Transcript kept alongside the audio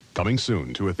Coming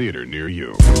soon to a theater near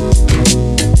you.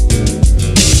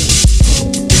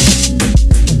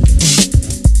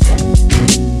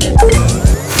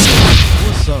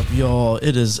 What's up, y'all?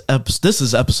 This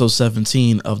is episode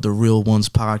 17 of the Real Ones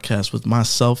podcast with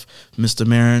myself, Mr.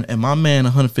 Marin, and my man,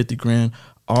 150 grand,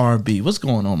 RB. What's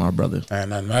going on, my brother?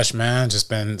 Nothing much, man. Just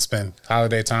been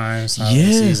holiday times,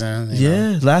 season.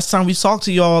 Yeah. Last time we talked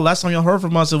to y'all, last time y'all heard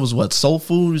from us, it was what, soul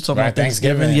food? We was talking about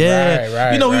Thanksgiving. Yeah.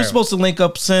 Right, we were supposed to link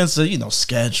up since,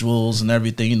 schedules and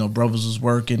everything. Brothers was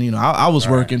working. I was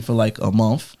working for like a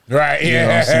month. Right, You know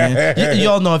what I'm saying?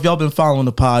 Y'all know, if y'all been following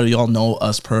the pod, y'all know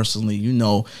us personally.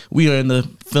 We are in the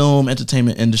film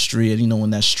entertainment industry, and when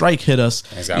that strike hit us,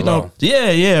 low.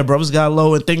 brothers got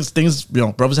low, and things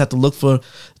brothers had to look for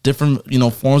different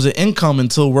forms of income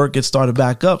until work gets started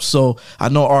back up. So I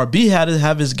know RB had to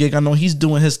have his gig. I know he's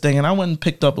doing his thing, and I went and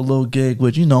picked up a little gig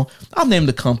with I'll name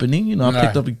the company. I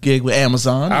picked up a gig with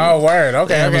Amazon. Oh, word.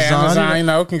 Okay,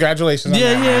 Amazon. Congratulations.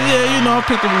 Yeah. I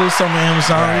picked up a little something with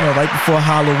Amazon. Right before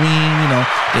Halloween.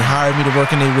 They hired me to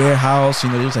work in their warehouse.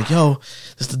 They was like, yo,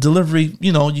 it's the delivery.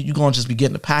 You're going to just be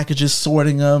getting the packages,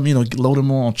 sorting them, load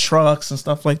them on trucks and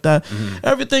stuff like that. Mm-hmm.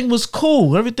 Everything was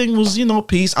cool. Everything was,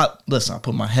 peace. I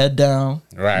put my head down,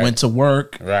 went to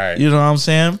work. Right. You know what I'm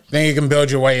saying? Then you can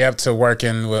build your way up to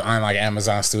working on like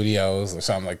Amazon Studios or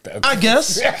something like that. I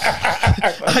guess.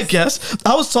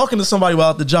 I was talking to somebody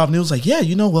about the job, and he was like, yeah,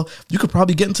 well, you could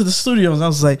probably get into the studios. And I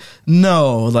was like,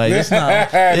 no, like, it's not.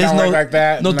 It's no like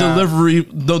that.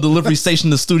 No delivery station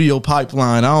to studio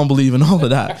pipeline. I don't believe in all of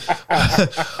that.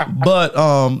 But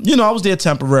I was there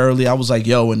temporarily. I was like,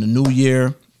 yo, in the new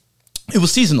year, it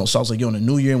was seasonal. So I was like, yo, in the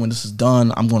new year, when this is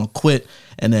done, I'm going to quit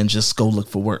and then just go look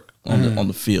for work on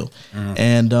the field.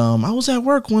 And I was at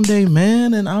work one day,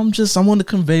 man, and I'm on the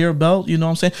conveyor belt, you know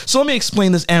what I'm saying? So let me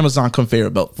explain this Amazon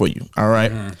conveyor belt for you, all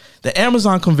right? The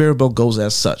Amazon conveyor belt goes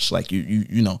as such. Like,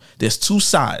 there's two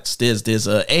sides. There's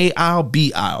a aisle,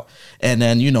 B aisle. And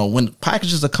then, when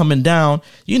packages are coming down,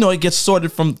 it gets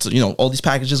sorted from, all these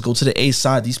packages go to the A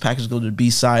side, these packages go to the B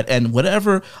side, and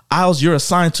whatever aisles you're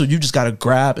assigned to, you just got to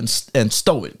grab and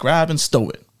stow it. Grab and stow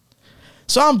it.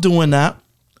 So I'm doing that,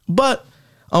 but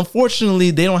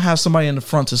unfortunately, they don't have somebody in the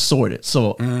front to sort it.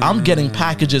 So I'm getting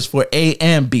packages for A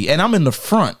and B, and I'm in the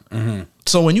front.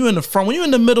 So when you're in the front, when you're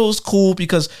in the middle, it's cool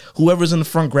because whoever's in the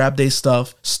front grab their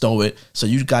stuff, stow it. So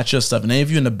you got your stuff, and then if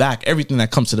you're in the back, everything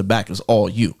that comes to the back is all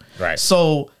you. Right.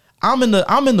 So I'm in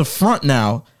the front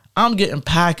now. I'm getting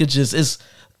packages. It's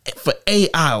for A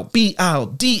aisle, B aisle,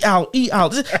 D aisle, E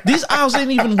aisle. These aisles ain't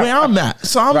even where I'm at.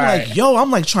 So I'm like, yo, I'm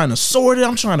like trying to sort it.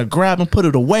 I'm trying to grab and put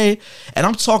it away. And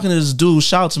I'm talking to this dude.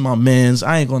 Shout out to my mans.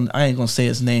 I ain't gonna say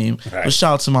his name, but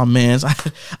shout out to my mans.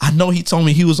 I know he told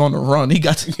me he was on the run. He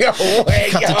got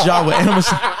the job with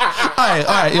Amazon. All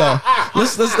right, yo.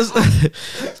 Let's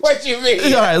What you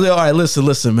mean? All right.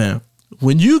 Listen, man.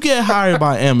 When you get hired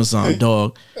by Amazon,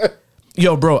 dog,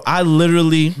 yo, bro, I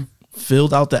literally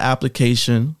filled out the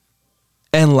application,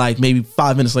 and like maybe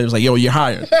 5 minutes later, it was like, yo, you're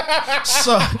hired.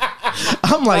 So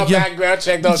I'm like, yeah, background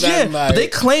check, but they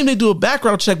claim they do a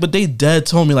background check, but they dead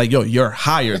told me like, yo, you're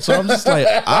hired. So I'm just like,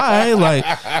 all right, like,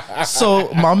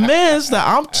 so my man's that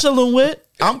I'm chilling with,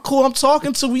 I'm cool,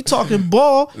 we talking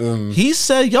ball. He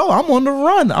said, yo, I'm on the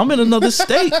run. I'm in another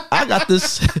state. I got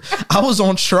this. I was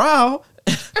on trial.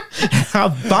 I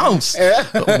bounced.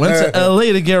 Went to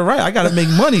LA to get right. I gotta make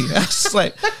money. It's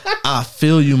like, I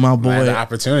feel you, my boy. Man, the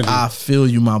opportunity. I feel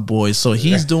you, my boy. So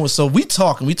he's doing. So we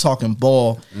talking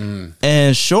ball.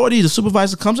 And Shorty, the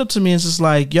supervisor, comes up to me and is just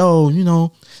like,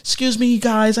 yo, excuse me,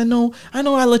 guys. I know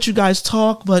I let you guys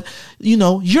talk, but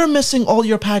you're missing all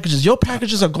your packages. Your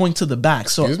packages are going to the back.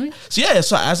 So, excuse me?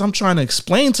 So as I'm trying to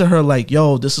explain to her, like,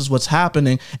 yo, this is what's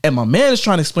happening, and my man is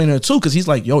trying to explain to her too, because he's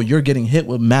like, yo, you're getting hit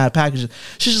with mad packages.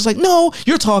 She's just like, no,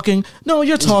 you're talking.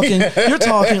 You're talking.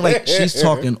 Like, she's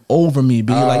talking over me,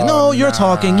 be like, no, you're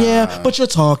talking. Yeah, but you're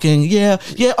talking. Yeah,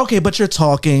 okay, but you're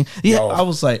talking. Yeah, yo. I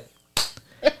was like,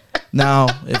 now,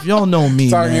 if y'all know me,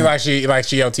 talking man, like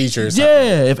she your teacher or something.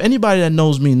 Yeah, if anybody that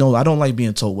knows me knows I don't like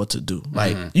being told what to do.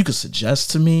 Like, you could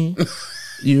suggest to me.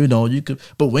 You could,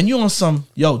 but when you on some,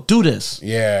 yo, do this.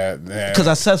 Yeah. Because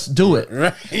I says do it.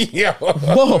 Yo.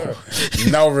 Whoa.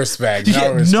 No respect.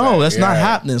 No, that's not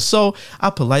happening. So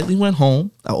I politely went home.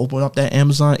 I opened up that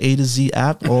Amazon A to Z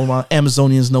app. All my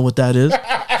Amazonians know what that is.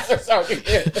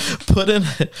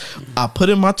 I put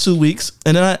in my 2 weeks,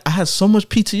 and then I had so much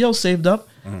PTO saved up.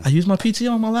 I used my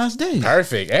PTO on my last day.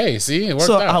 Perfect. Hey, see, it worked out.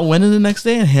 So I went in the next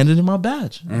day and handed in my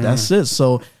badge. That's it.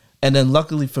 So, and then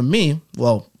luckily for me,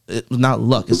 well, it's not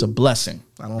luck, it's a blessing.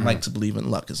 I don't like to believe in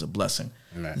luck, it's a blessing.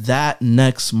 Man. That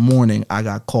next morning, I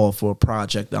got called for a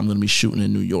project that I'm going to be shooting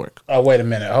in New York. Oh, wait a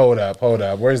minute. Hold up.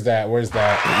 Where's that? Yeah. Where's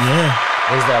that? We need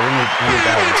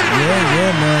that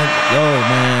Yeah, man. Yo,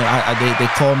 man. They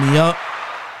called me up,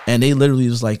 and they literally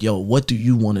was like, yo, what do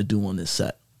you want to do on this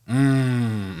set?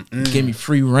 Give me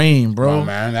free reign, bro. Oh,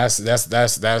 man, that's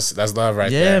love right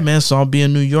there. Yeah, man. So I'll be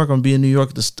in New York. I'm gonna be in New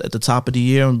York at the top of the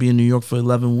year. I'm gonna be in New York for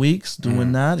 11 weeks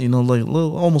doing that. You know, like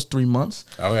almost 3 months.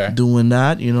 Okay. Doing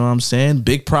that. You know what I'm saying?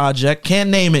 Big project. Can't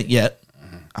name it yet.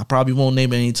 I probably won't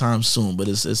name it anytime soon, but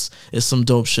it's some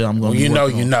dope shit I'm gonna. Well,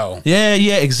 you know. Yeah,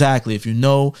 exactly. If you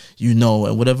know, you know,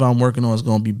 and whatever I'm working on is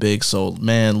gonna be big. So,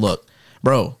 man, look,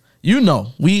 bro. You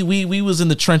know, we was in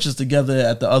the trenches together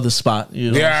at the other spot.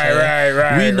 You know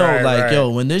right. We know, right.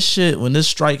 yo, when this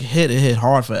strike hit, it hit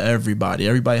hard for everybody.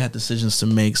 Everybody had decisions to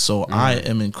make. So I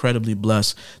am incredibly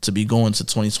blessed to be going to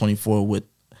 2024 with,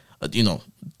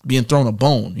 being thrown a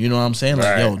bone. You know what I'm saying?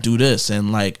 Like, yo, do this.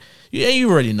 And like, yeah,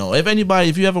 you already know.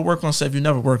 If you ever work on set, if you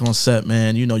never work on set,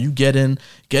 man, you know, you get in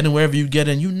wherever you get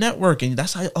in, you network, and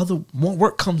that's how more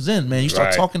work comes in, man. You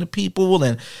start talking to people,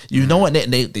 and you know, and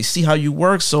they see how you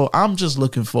work. So I'm just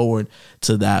looking forward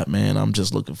to that, man. I'm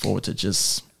just looking forward to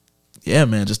just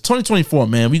 2024,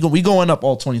 man. We going up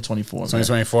all 2024.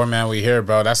 2024, man. We here,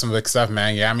 bro. That's some big stuff,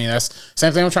 man. Yeah, I mean, that's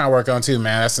same thing I'm trying to work on too,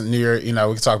 man. That's the new year. You know,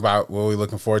 we can talk about what we're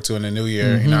looking forward to in the new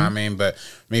year. You know what I mean? But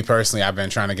me personally, I've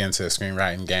been trying to get into the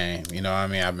screenwriting game. You know what I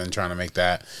mean? I've been trying to make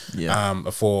that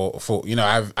a full. You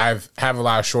know, I've have a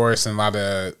lot of shorts and a lot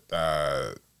of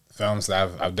films that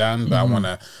I've done, but I want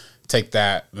to take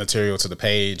that material to the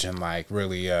page and like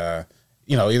really.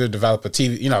 You know, either develop a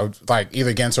TV, you know, like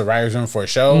either get into a writer's room for a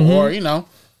show or, you know,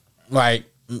 like,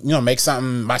 you know, make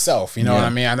something myself. You know what I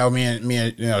mean? I know me and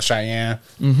you know, Cheyenne,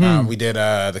 we did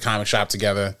the comic shop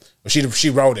together. She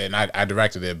wrote it and I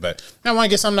directed it, but I want to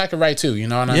get something I can write too. You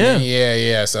know what I mean?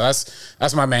 Yeah. So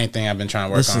that's my main thing I've been trying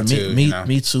to work on too.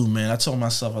 Me too, man. I told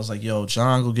myself, I was like, yo,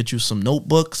 John, go get you some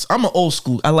notebooks. I'm an old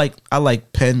school. I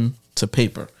like pen to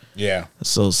paper. Yeah.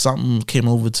 So something came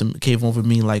over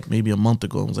me like maybe a month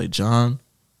ago. I was like, John,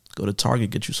 go to Target,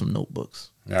 get you some notebooks.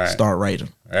 All right. Start writing.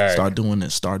 All right. Start doing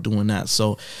this. Start doing that.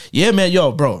 So yeah, man,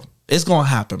 yo, bro, it's gonna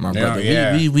happen, my brother.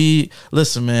 Yeah. We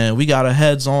listen, man. We got our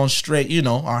heads on straight. You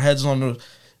know, our heads on the.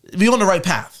 We on the right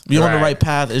path. We on the right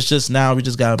path. It's just now we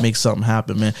just gotta make something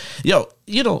happen, man. Yo,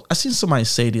 you know, I seen somebody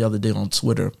say the other day on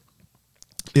Twitter.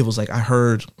 It was like I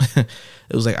heard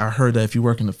that if you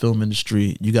work in the film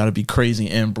industry, you got to be crazy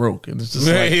and broke, and it's just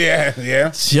like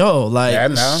yo,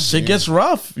 like shit gets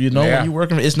rough, you know. When you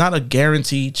working, it's not a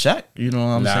guaranteed check, you know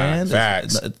what I'm saying?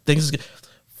 Facts. Things,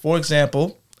 for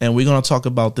example, and we're gonna talk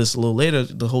about this a little later.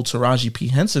 The whole Taraji P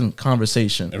Henson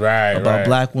conversation, about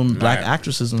black women, black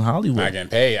actresses in Hollywood not getting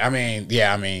paid. I mean,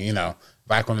 you know.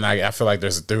 Black women, I feel like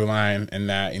there's a through line in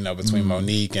that, you know, between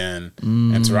Monique and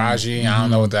Taraji. I don't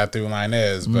know what that through line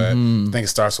is, but I think it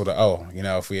starts with an O. You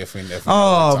know, if we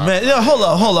oh man, yeah, hold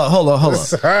up.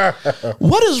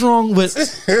 What is wrong with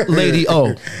Lady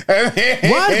O?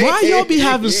 Why y'all be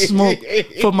having smoke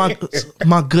for my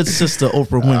good sister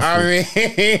Oprah Winfrey?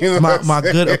 I mean, my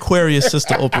good Aquarius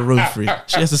sister Oprah Winfrey.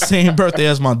 She has the same birthday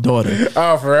as my daughter.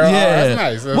 Oh, for real? Yeah. Oh,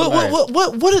 that's nice.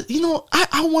 What? You know,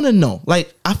 I want to know.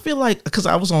 Like, I feel like. Because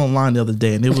I was online the other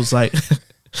day and it was like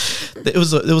there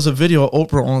was a video of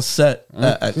Oprah on set doing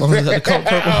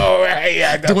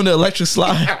the electric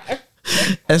slide,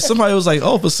 and somebody was like,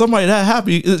 "Oh, for somebody that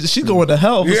happy, she's going to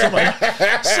hell." So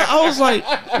I was like,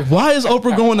 "Why is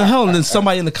Oprah going to hell?" And then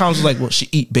somebody in the comments was like, "Well, she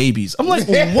eat babies." I'm like,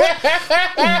 "What?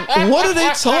 What are they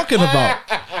talking about?"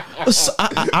 So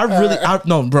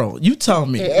no, bro. You tell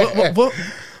me. What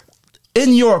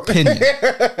in your opinion,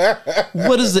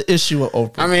 what is the issue with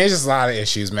Oprah? I mean, it's just a lot of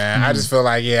issues, man. I just feel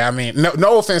like, I mean,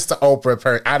 no offense to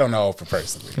Oprah. I don't know Oprah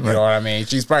personally. You know what I mean?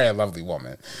 She's probably a lovely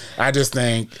woman. I just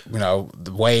think, you know,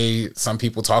 the way some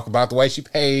people talk about the way she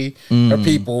paid her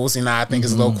peoples, you know, I think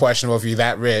it's a little questionable if you're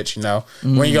that rich, you know.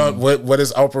 When you go, what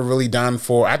has Oprah really done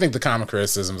for, I think the common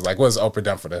criticism is like, what has Oprah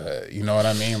done for the hood? You know what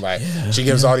I mean? Like, she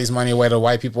gives all these money away to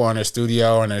white people on her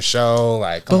studio and her show.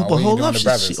 Like, come on, what are you doing to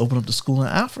brothers? She opened up the school in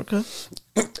Africa.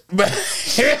 But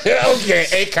okay,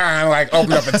 Akon like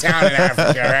opened up a town in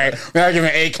Africa, right? We're not giving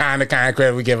Akon the kind of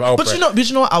credit we give Oprah. But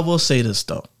you know what? I will say this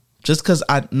though, just because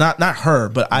I not her,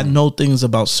 but I know things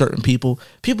about certain people.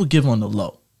 People give on the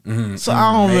low, so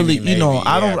I don't really, you know,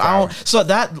 I don't. So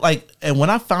that like, and when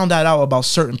I found that out about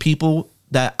certain people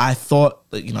that I thought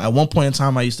like, you know, at one point in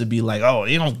time, I used to be like, oh,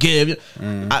 you don't give. You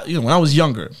know, when I was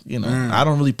younger, you know, I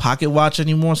don't really pocket watch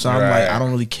anymore. So I'm like, I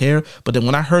don't really care. But then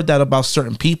when I heard that about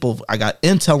certain people, I got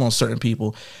intel on certain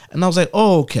people. And I was like,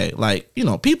 oh, okay. Like, you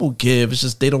know, people give. It's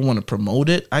just they don't want to promote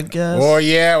it, I guess. Or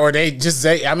or they just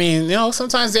say, I mean, you know,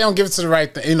 sometimes they don't give it to the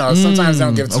right thing. You know, sometimes they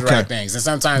don't give it to the right things. And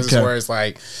sometimes it's where it's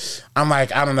like, I'm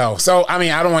like, I don't know. So, I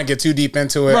mean, I don't want to get too deep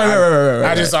into it.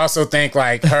 I just also think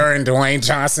like her and Dwayne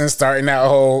Johnson starting that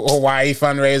whole Hawaii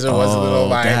fundraiser was a little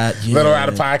like, little out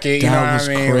of pocket. You know what I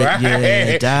mean?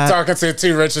 Right? Talking to the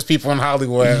two richest people in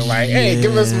Hollywood, like, hey,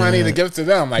 give us money to give to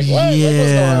them. Like, what?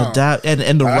 Yeah, what's going on?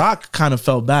 And The Rock kind of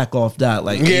fell back off that,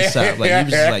 like ASAP. Like he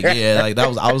was just like, like that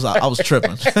was I was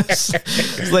tripping.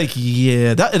 It's like,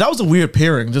 that was a weird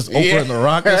pairing, just Oprah and The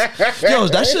Rock. Yo,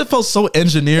 that shit felt so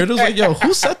engineered. It was like, yo,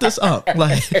 who set this up?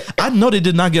 Like, I know they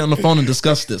did not get on the phone and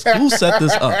discuss this. Who set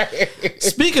this up?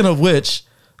 Speaking of which,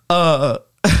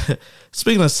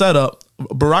 speaking of setup,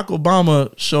 Barack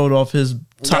Obama showed off his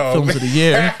top films of the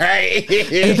year,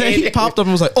 and then he popped up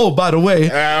and was like, "Oh, by the way, you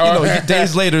know."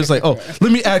 Days later, it's like, "Oh,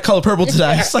 let me add Color Purple to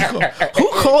that." It's like, who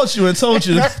called you and told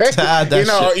you to add that?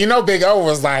 Shit? You know, Big O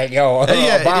was like, "Yo,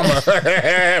 Obama,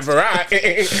 Barack,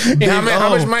 how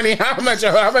much money? How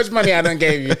much money I done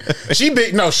gave you?" She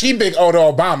big O to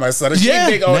Obama, so she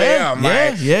big O to him.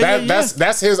 Like,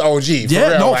 that's his OG for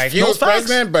real. No, like he was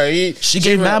president, but she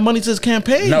gave mad money to his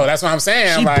campaign. No, that's what I'm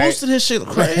saying. She like, boosted his shit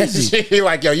crazy. She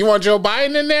like, yo, you want Joe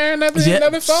Biden in there?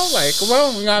 Another phone? Like, come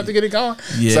on, we gonna have to get it going.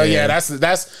 So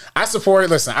that's I support it.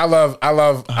 Listen, I love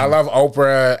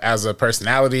Oprah as a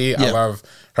personality. I love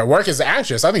her work as an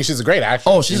actress. I think she's a great actress.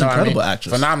 Oh, she's an incredible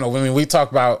actress. Phenomenal. I mean, we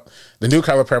talk about the new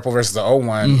Color Purple versus the old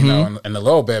one, you know, in a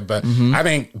little bit, but I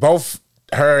think both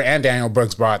her and Daniel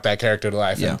Brooks brought that character to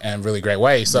life in really great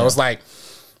ways. So it's like,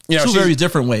 you know, two very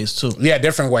different ways too. Yeah,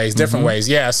 different ways.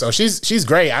 Yeah, so she's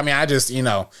great. I mean, I just, you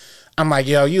know, I'm like,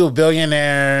 yo, you a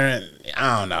billionaire?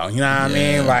 I don't know. You know what I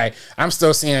mean? Like, I'm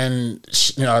still seeing,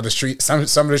 you know, the street, some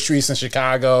of the streets in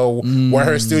Chicago where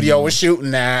her studio was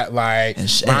shooting at, like,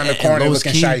 behind the corner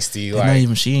looking shiesty.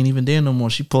 Like, she ain't even there no more.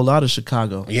 She pulled out of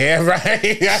Chicago. Yeah, right.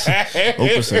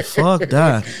 Oprah said, "Fuck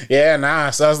that." Yeah, nah.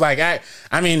 So I was like,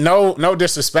 I mean, no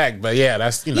disrespect, but yeah,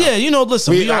 that's, you know. Yeah, you know,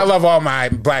 listen. I love all my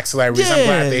black celebrities. I'm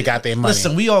glad they got their money.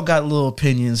 Listen, we all got little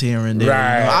opinions here and there.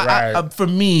 Right, you know? For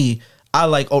me, I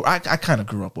like Oprah. I kind of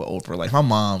grew up with Oprah. Like, my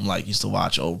mom like used to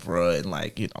watch Oprah, and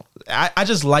like, you know, I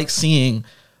just like seeing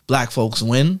black folks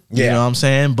win. You know what I'm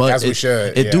saying? But as we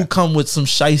should. It do come with some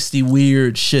shiesty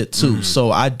weird shit too.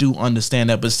 So I do understand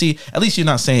that. But see, at least you're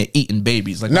not saying eating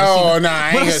babies. Like, I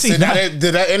ain't gonna say that.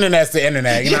 The internet's the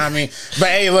internet. You know what I mean? But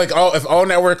hey, look, if O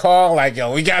Network call, like,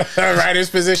 yo, we got a writer's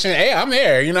position. Hey, I'm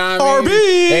here. You know what I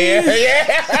mean? RB.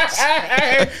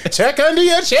 Yeah. Check under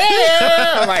your chair.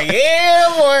 I'm like, yeah,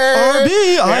 boy.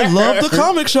 RB. I love the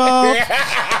comic shop.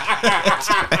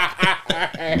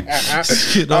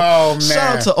 You know? Oh man!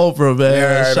 Shout out to Oprah, man.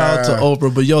 Yeah, shout out to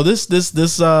Oprah. But yo, this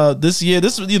year,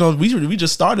 you know, we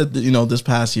just started, you know, this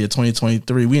past year,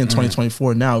 2023. We in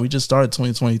 2024 now. We just started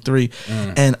 2023,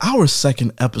 and our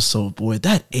second episode, boy,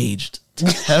 that aged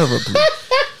terribly.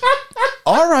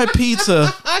 R.I.P.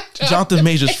 to Jonathan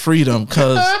Major's Freedom,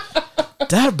 because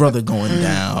that brother going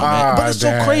down, man. But it's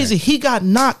so crazy. He got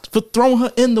knocked for throwing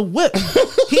her in the whip.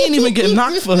 He ain't even get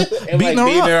knocked for beating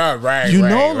her up. Right, you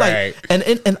know, like,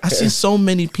 and I see so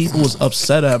many people was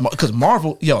upset at because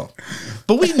Marvel,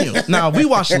 but we knew. Now, we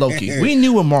watched Loki. We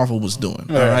knew what Marvel was doing.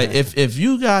 All right, if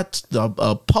you got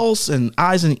the pulse and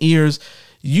eyes and ears,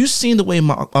 you seen the way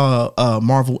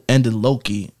Marvel ended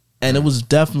Loki, and it was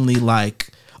definitely like,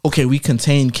 okay, we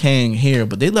contained Kang here,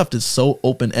 but they left it so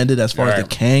open-ended as far as the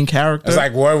Kang character. It's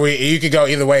like, you could go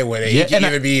either way with it. You can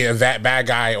either be a bad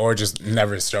guy or just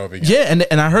never show up again. Yeah,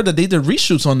 and I heard that they did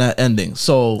reshoots on that ending.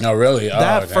 So really?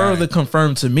 That further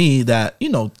confirmed to me that, you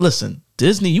know, listen,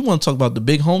 Disney, you want to talk about the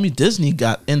big homie? Disney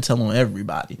got intel on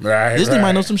everybody. Right. Disney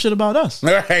might know some shit about us.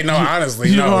 Right. No, honestly,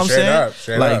 you know what I'm saying?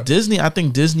 Straight like up. Disney, I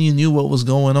think Disney knew what was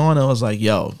going on. And I was like,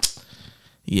 yo,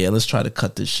 yeah, let's try to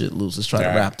cut this shit loose. Let's try to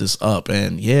wrap this up.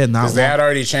 And because they had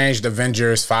already changed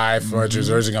Avengers 5, which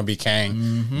was originally going to be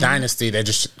Kang Dynasty. They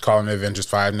just call them Avengers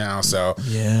 5 now. So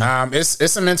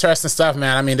it's some interesting stuff,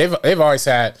 man. I mean, they've always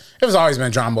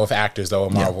been drama with actors though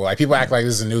at Marvel. Like, people act like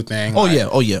this is a new thing. Oh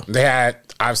like, yeah. They had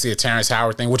obviously a Terrence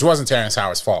Howard thing, which wasn't Terrence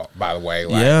Howard's fault, by the way.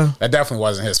 Like, that definitely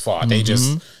wasn't his fault. They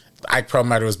just, Ike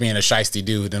Perlmutter was being a shiesty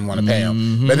dude, didn't want to pay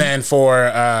him. But then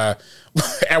for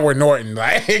Edward Norton,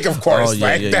 like, of course,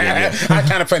 that. I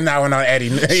kind of putting that one on Eddie.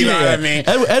 You know what I mean?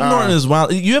 Ed Norton is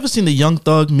wild. You ever seen the Young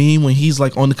Thug meme when he's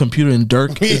like on the computer and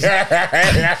Dirk?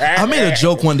 I made a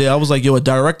joke one day. I was like, yo, a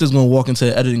director's gonna walk into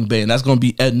the editing bay and that's gonna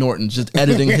be Ed Norton just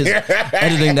editing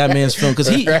that man's film, because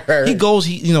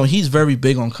he's very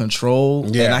big on control,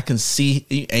 and I can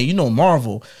see, and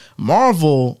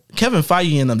Marvel, Kevin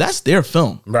Feige and them, that's their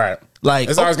film, right? Like,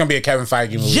 it's always gonna be a Kevin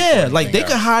Feige movie. Yeah, like they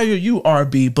could hire you,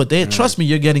 RB, but they trust me,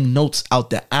 you're getting notes out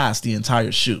the ass the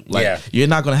entire shoot. Like, you're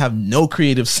not gonna have no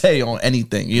creative say on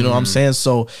anything. You know what I'm saying?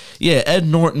 So yeah, Ed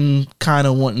Norton kind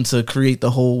of wanting to create the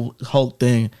whole Hulk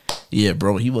thing. Yeah,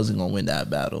 bro, he wasn't gonna win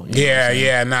that battle. But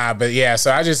yeah.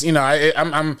 So I just,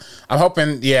 I'm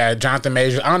hoping, Jonathan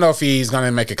Majors. I don't know if he's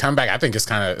gonna make a comeback. I think it's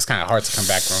kind of hard to come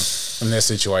back from this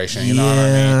situation. You know what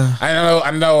I mean?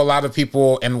 I know a lot of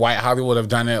people in white Hollywood have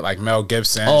done it, like Mel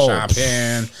Gibson, Sean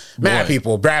Penn, mad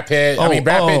people, Brad Pitt.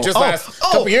 Brad Pitt just last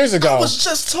couple years ago. I was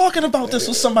just talking about this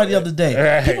with somebody the other day.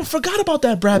 Right. People forgot about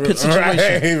that Brad Pitt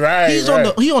situation. He's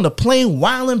on the plane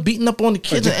wilding, beating up on the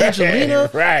kids and Angelina.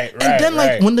 And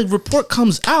then when the report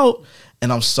comes out,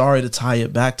 and I'm sorry to tie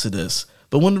it back to this,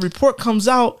 but when the report comes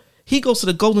out, he goes to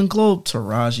the Golden Globe.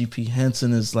 Taraji P.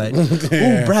 Henson is like,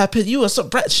 "Ooh, Brad Pitt, you are so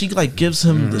Brad." She like gives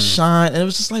him the shine, and it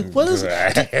was just like, "What is?"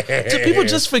 Do people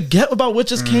just forget about what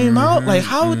just came out? Like,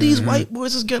 how are these white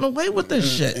boys is getting away with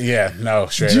this shit? Yeah, no,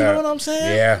 straight up. Do you know what I'm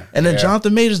saying? Yeah. And then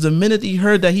Jonathan Majors, the minute he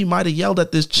heard that he might have yelled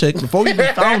at this chick before we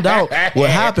even found out what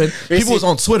happened, people was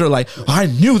on Twitter like, I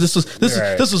knew this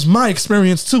was my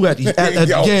experience too at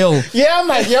Yale. Yeah, I'm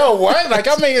like, yo, what? Like,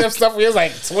 I'm making up stuff where he was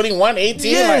like 21,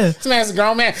 18. Yeah. Like, this man's a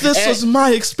grown man. This was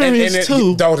my experience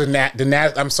too. Though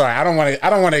I'm sorry, I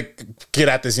don't want to get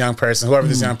at this young person, whoever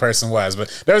this young person was,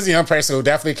 but there was a young person who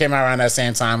definitely came out around that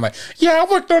same time. Like, I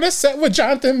worked on a set with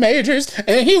Jonathan Majors,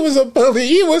 and he was a bully.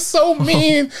 He was so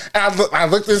mean. And I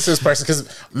looked into this person because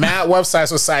mad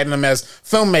websites were citing him as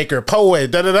filmmaker, poet,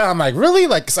 da da da. I'm like, really?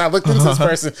 Like, so I looked into this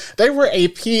person. They were a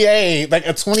PA, like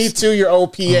a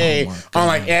 22-year-old PA on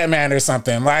like Ant-Man or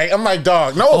something. Like, I'm like,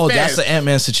 dog, no offense. Oh, that's the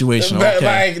Ant-Man situation. But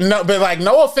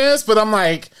no offense, but I'm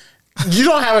like, you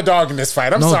don't have a dog in this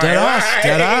fight. I'm sorry. Dead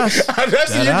ass.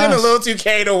 You're getting a little too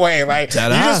carried away. Like, you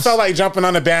just felt like jumping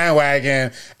on the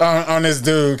bandwagon on this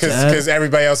dude because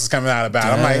everybody else is coming out about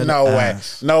it. I'm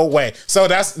like, no way. So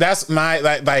that's my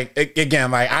like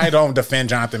again, like, I don't defend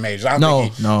Jonathan Majors. I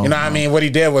don't think what I mean? What he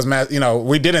did was,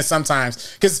 we didn't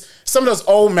sometimes, because some of those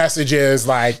old messages,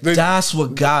 like, that's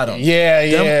what got him.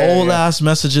 Them old ass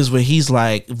messages where he's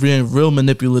like real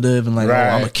manipulative and like,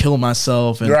 I'm gonna kill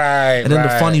myself, and then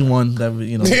the funny one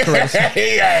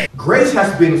that Grace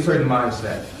has to be in a certain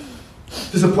mindset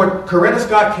to support Coretta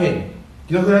Scott King.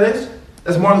 You know who that is?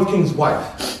 That's Martin Luther King's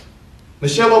wife.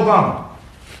 Michelle Obama,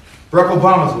 Barack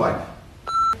Obama's wife.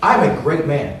 I'm a great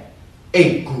man.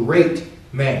 A great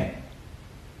man.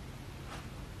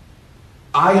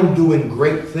 I am doing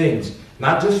great things,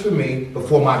 not just for me, but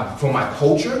for my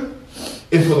culture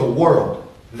and for the world.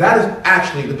 That is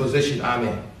actually the position I'm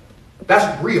in.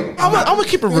 That's real. I'm gonna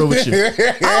keep it real with you.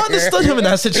 I understood him in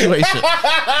that situation.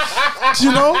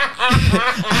 You know,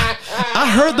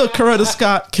 I heard the Coretta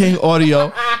Scott King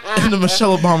audio and the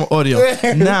Michelle Obama audio.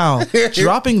 Now,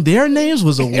 dropping their names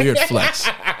was a weird flex.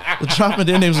 Dropping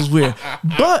their names was weird,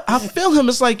 but I feel him.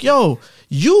 It's like, yo,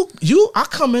 you are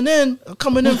coming in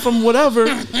from whatever.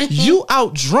 You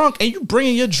out drunk and you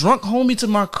bringing your drunk homie to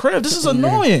my crib. This is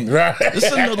annoying. This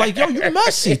is like, yo, you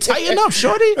messy. Tighten up,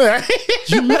 shorty.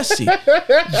 You messy.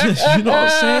 You know what I'm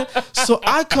saying? So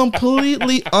I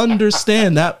completely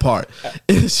understand that part.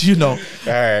 It's,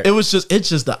 it's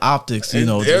just the optics,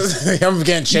 I'm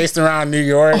getting chased around New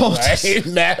York.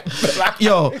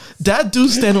 Yo, that dude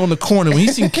standing on the corner when he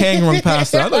seen Kang run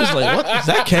past him, I was like, what? Is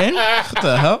that Kang? What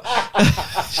the hell?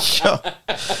 Yo,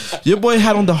 your boy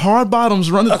had on the hard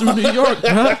bottoms running through New York,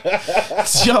 bro.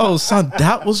 Yo, son,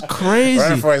 that was crazy.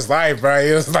 Running for his life, bro.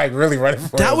 He was like really running for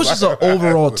his life. That was just an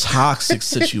overall toxic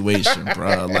situation,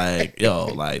 bro. Like, yo,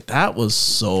 like, that was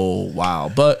so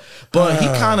wild. But he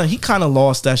kind of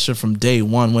lost that shit from day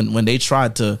one when they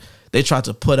tried to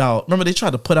put out. Remember, they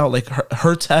tried to put out like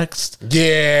her text.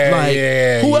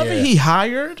 Whoever he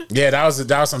hired. Yeah, that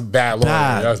was some bad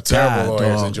lawyers. That was terrible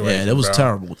lawyer situation. Yeah, that was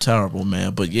terrible,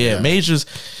 man. But Majors.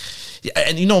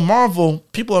 And Marvel.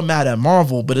 People are mad at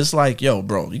Marvel, but it's like, yo,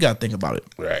 bro, you gotta think about it.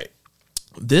 Right.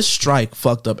 This strike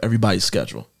fucked up everybody's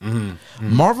schedule.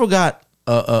 Marvel got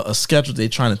a schedule they're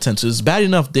trying to tend to. It's bad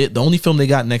enough. The only film they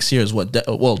got next year is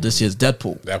this year's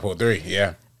Deadpool. Deadpool 3,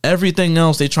 yeah. Everything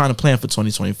else they trying to plan for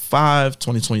 2025,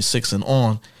 2026 and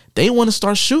on. they want to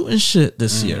start shooting shit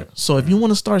this year. So if you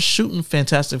want to start shooting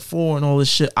Fantastic Four and all this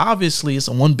shit, obviously it's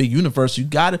a one big universe.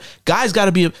 Guys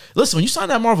gotta be, listen, when you sign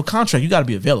that Marvel contract, you gotta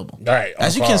be available. Right.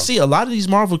 As you can see, a lot of these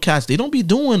Marvel cats, they don't be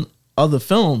doing other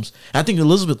films. I think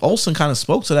Elizabeth Olsen kind of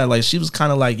spoke to that. Like, she was kind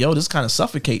of like, yo, this is kind of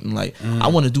suffocating. Like, I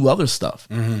want to do other stuff.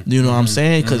 You know what I'm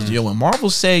saying? Because when Marvel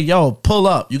say, yo, pull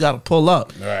up, you got to pull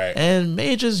up. Right. And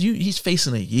Majors, he's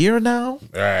facing a year now.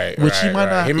 Right. Which he might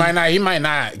not. He might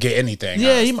not get anything.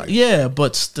 Yeah,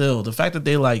 but still, the fact that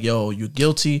they like, yo, you're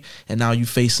guilty, and now you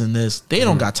facing this, they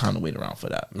don't got time to wait around for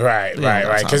that. Right.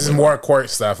 Because it's more court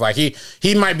stuff. Like he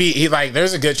might be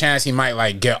there's a good chance he might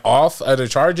like get off of the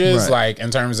charges, like in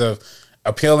terms of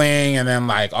appealing and then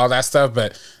like all that stuff,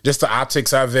 but just the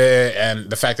optics of it and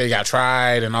the fact that he got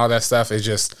tried and all that stuff is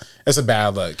just, it's a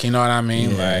bad look. You know what I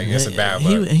mean? Yeah. Like, it's a bad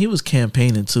look. He was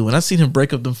campaigning too, and I seen him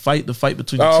break up the fight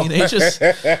between the teenagers.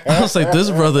 I was like, this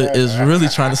brother is really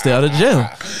trying to stay out of jail.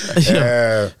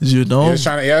 Yeah. You know, he was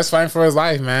trying to, he was fighting for his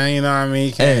life, man. You know what I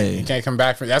mean? He can't come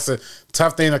back from. That's a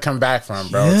tough thing to come back from,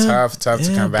 bro. Tough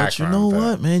to come back from. But you know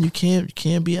what, man? You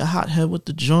can't be a hothead with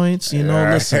the joints. You know,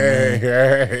 listen,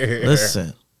 man.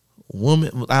 Listen.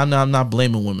 Women, I'm not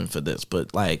blaming women for this,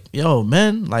 but like, yo,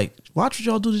 men, like, watch what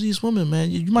y'all do to these women, man.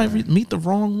 You might meet the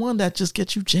wrong one that just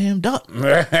gets you jammed up. You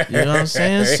know what I'm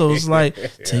saying? So it's like,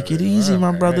 take it easy,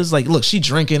 my brothers. Like, look, she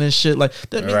drinking and shit. Like,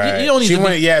 you don't even.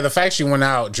 The fact she went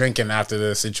out drinking after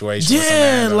the situation.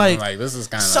 Yeah, like this is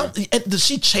kind of.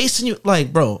 She chasing you,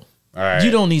 like, bro. Right.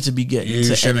 You don't need to be getting you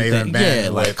to anything. Even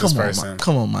been like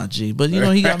come on, my G. But you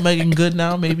know, he got Megan good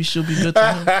now. Maybe she'll be good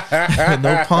to him.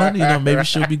 No pun. You know, maybe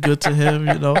she'll be good to him.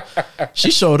 You know,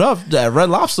 she showed up at Red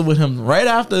Lobster with him right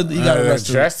after he got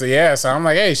arrested. Yeah, so I'm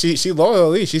like, hey, she loyal.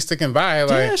 At least she's sticking by.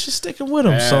 Like, yeah, she's sticking with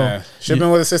him. So should have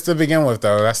been with a sister to begin with,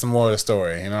 though. That's the moral of the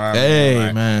story. You know what I mean? Hey,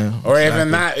 like, man. Or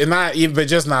even not even, but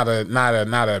just not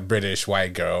a British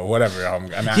white girl, whatever. I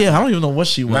don't even know what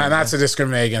she was. Not to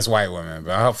discriminate against white women,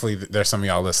 but hopefully there's some of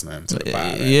y'all listening.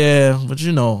 Yeah, but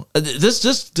you know,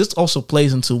 this also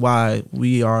plays into why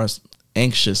we are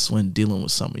anxious when dealing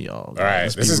with some of y'all. All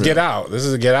right, this is real. Get out. This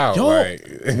is a get out. Yo,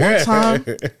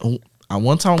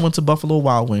 one time I went to Buffalo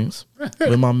Wild Wings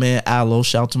with my man Aloe.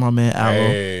 Shout out to my man Aloe.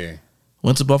 Hey.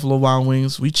 Went to Buffalo Wild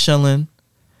Wings. We chilling.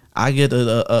 I get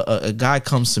a guy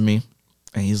comes to me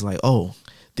and he's like, "Oh,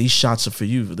 these shots are for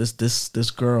you.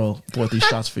 This girl bought these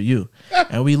shots for you."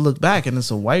 And we look back and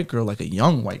it's a white girl, like a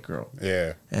young white girl.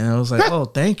 Yeah. And I was like, "Oh,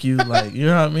 thank you." Like, you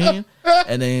know what I mean?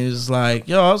 And then he was like,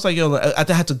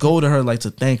 I had to go to her like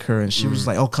to thank her. And she was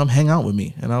like, "Oh, come hang out with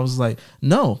me." And I was like,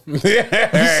 "No." He's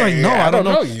like, "No, I don't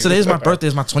know. Today's my birthday.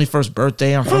 It's my 21st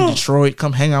birthday. I'm from Detroit.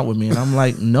 Come hang out with me." And I'm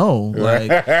like, "No, like,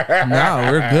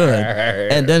 nah, we're good."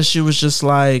 And then she was just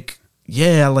like,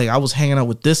 yeah, like I was hanging out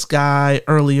with this guy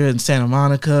earlier in Santa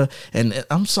Monica, and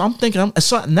I'm thinking,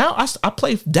 so now I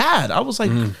play dad. I was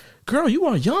like, girl, you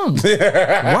are young. Why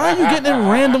are you getting in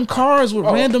random cars with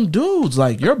random dudes?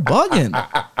 Like, you're bugging.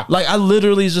 Like, I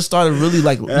literally just started really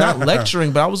like not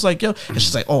lecturing, but I was like, yo, and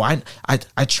she's like, oh, I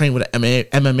train with an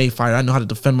MMA fighter. I know how to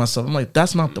defend myself. I'm like,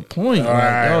 that's not the point.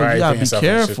 Like, yo, you gotta be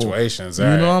careful.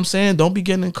 You know what I'm saying? Don't be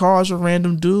getting in cars with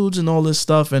random dudes and all this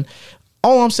stuff. And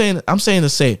all I'm saying to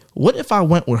say, what if I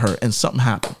went with her and something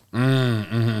happened?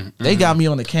 They got me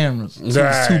on the cameras. These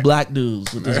two black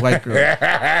dudes with this white girl. You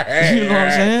know what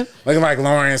I'm saying? Looking like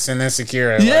Lawrence and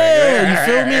Insecure. Yeah, you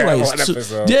feel me? Like,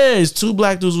 it's two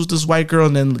black dudes with this white girl,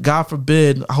 and then God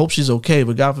forbid, I hope she's okay,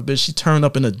 but God forbid she turned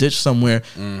up in a ditch somewhere.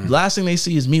 Last thing they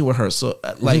see is me with her. So,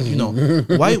 like, you know,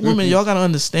 white women, y'all gotta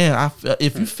understand.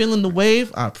 If you feeling the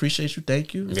wave, I appreciate you.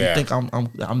 Thank you. If you think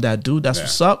I'm that dude, that's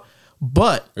what's up.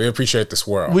 But we appreciate the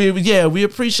swirl.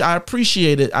 I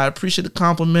appreciate it. I appreciate the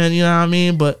compliment, you know what I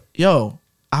mean? But yo,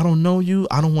 I don't know you.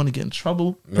 I don't want to get in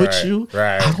trouble with you.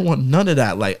 Right. I don't want none of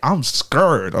that. Like, I'm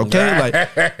scared, okay?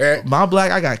 Like, my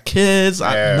black, I got kids.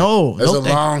 There's a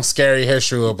long, scary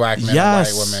history of black men and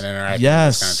white women interacting in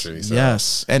this country. So.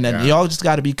 Yes. And then y'all just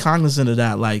got to be cognizant of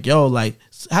that. Like, yo, like,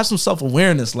 have some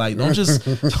self-awareness. Like, don't just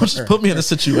put me in a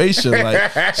situation.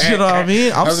 Like, you know what I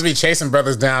mean? I'm supposed to be chasing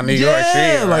brothers down New York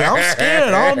Street. Like, I'm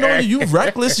scared. I don't know you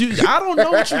reckless. I don't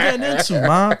know what you're getting into,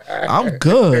 man. I'm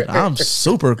good. I'm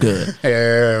super good.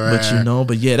 Yeah, man. But you know,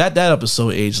 that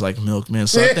episode aged like milk, man.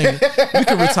 So I think we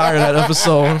can retire that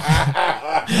episode.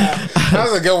 That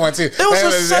was a good one too. It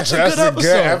was such a good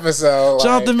episode.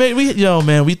 Jonathan,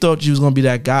 we thought you was gonna be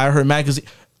that guy. I heard magazine.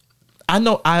 I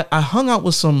know I hung out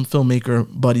with some filmmaker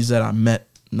buddies that I met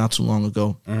not too long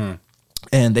ago.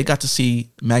 and they got to see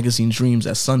Magazine Dreams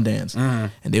at Sundance,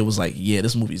 and they was like, yeah,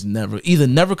 this movie's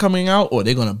never coming out, or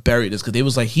they're gonna bury this, because they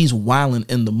was like, he's wilding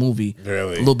in the movie,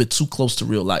 really, a little bit too close to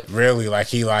real life, really, like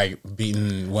he like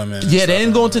beating women. Yeah, they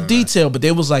didn't go into detail, but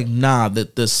they was like, nah,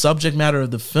 the subject matter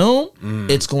of the film,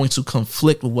 it's going to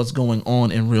conflict with what's going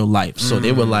on in real life. So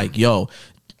they were like, yo,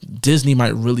 Disney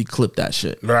might really clip that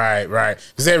shit. Right,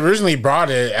 because they originally brought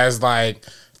it as like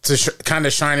to kind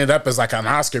of shine it up as like an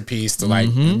Oscar piece to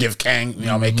like give Kang,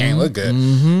 make Kang look good.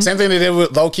 Same thing they did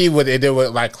with Loki, what they did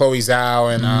with like Chloe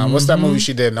Zhao and what's that movie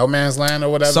she did, No Man's Land or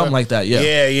whatever, something like that.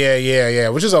 Yeah,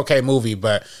 which is okay movie,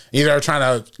 but either trying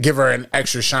to give her an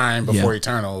extra shine before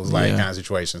Eternals, like kind of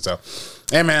situation. So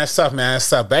hey man, it's tough, man. It's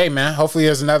tough. But hey man, hopefully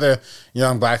there's another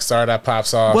young black star that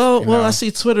pops off. Well, I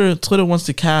see Twitter wants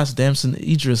to cast Damson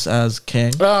Idris as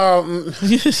Kang. Oh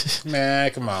man,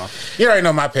 come on. You already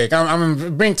know my pick. I'm gonna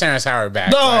bring Terrence Howard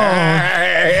back. No,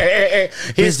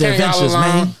 he's the adventures,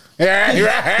 man. Yeah,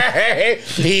 right.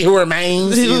 He who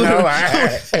remains. He who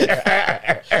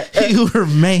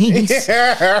remains.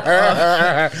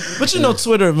 But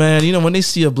Twitter, man. When they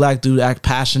see a black dude act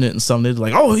passionate and something, they're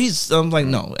like, "Oh, I'm like,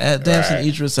 no, Damson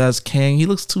Idris as Kang. He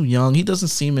looks too young. He doesn't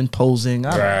seem imposing.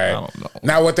 I don't know."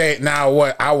 Now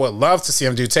what I would love to see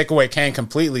him do, take away Kang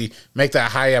completely, make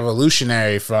that High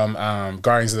Evolutionary from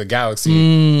Guardians of the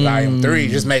Galaxy Volume 3.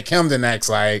 Just make him the next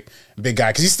like big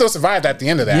guy, because he still survived at the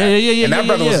end of that. Yeah. And that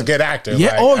brother was a good actor.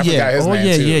 Yeah.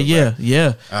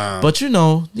 But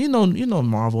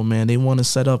Marvel, man, they want to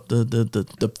set up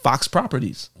the Fox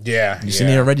properties. Yeah. You seen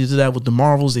they already did that with the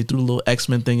Marvels. They threw the little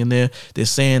X-Men thing in there. They're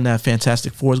saying that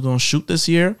Fantastic Four is going to shoot this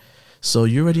year. So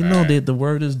you already know that the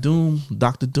word is Doom,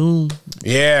 Doctor Doom.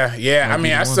 Yeah. I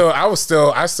mean, I still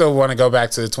want to go back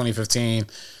to 2015,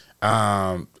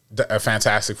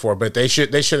 Fantastic Four, but they should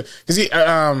because he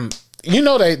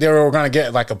they were going to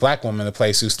get like a black woman to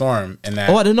play Sue Storm in that.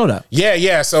 Oh, I didn't know that.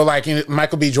 Yeah. So like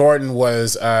Michael B. Jordan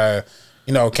was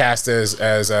cast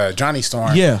as Johnny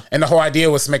Storm. Yeah, and the whole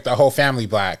idea was to make the whole family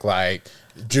black, like.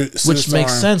 Which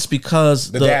makes sense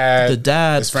because the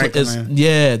dad is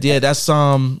that's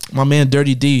my man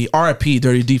Dirty D, R.I.P.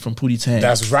 Dirty D from Pootie Tang.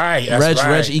 That's right.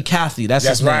 Reg E. Cathy. That's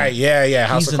his right. name. Yeah.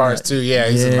 House of Cards too. Yeah,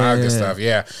 he's in a lot of good stuff.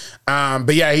 Yeah.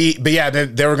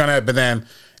 They were gonna, but then.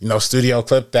 Studio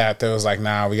clipped that. They was like,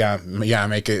 nah, we gotta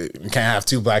make it. We can't have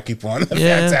two black people in the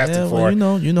Fantastic Four.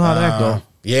 Well, you know how that go.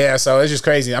 Yeah, so it's just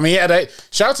crazy. I mean,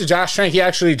 shout out to Josh Trank. He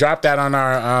actually dropped that on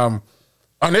our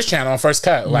on this channel on First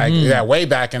Cut, like way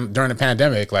back during the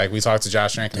pandemic. Like we talked to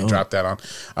Josh Trank and he dropped that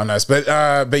on us. But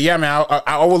yeah, man,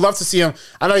 I would love to see him.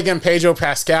 I know you're getting Pedro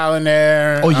Pascal in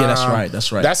there. Oh yeah,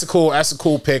 that's right. That's a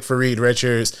cool pick for Reed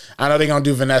Richards. I know they're gonna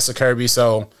do Vanessa Kirby,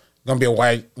 so. Gonna be a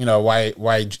white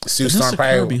Sue Storm.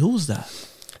 Kirby, who's that?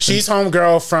 She's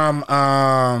homegirl from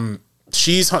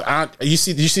you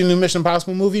see the new Mission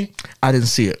Impossible movie? I didn't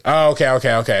see it. Oh,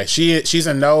 okay. She's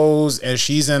in Nose, and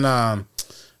she's in what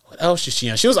else is she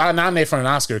in? She was nominated for an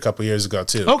Oscar a couple years ago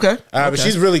too. Okay. But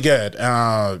she's really good.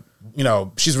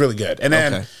 She's really good. And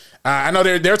then I know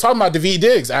they're talking about Daveed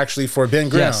Diggs actually for Ben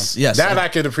Grimm. Yes. That I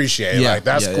could appreciate. Yeah, like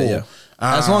that's cool. Yeah.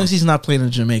 As long as he's not playing a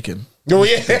Jamaican. Oh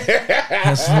yeah.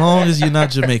 As long as you're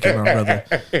not Jamaican, my brother,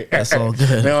 that's all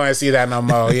good. We don't want to see that no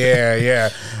more.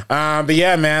 Yeah. But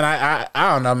yeah, man,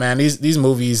 I don't know, man. These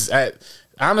movies,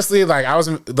 honestly, like I was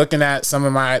looking at some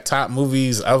of my top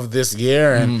movies of this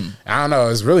year, and I don't know,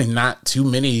 it's really not too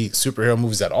many superhero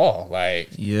movies at all.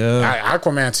 Like,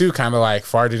 Aquaman 2 kind of like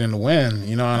farted in the wind.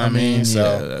 You know what I mean?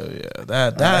 So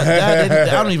that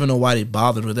I don't even know why they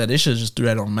bothered with that. They should have just threw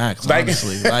that on Max.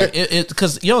 Honestly, like it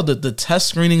because the test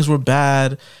screenings were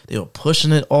bad. They were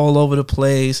pushing it all over the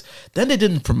place. Then they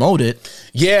didn't promote it.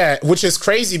 Yeah, which is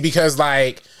crazy because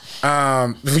like.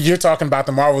 You're talking about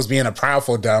the Marvels being a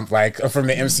prideful dump, like from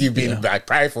the MCU being like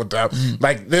prideful dump.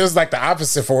 Like there was like the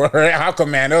opposite for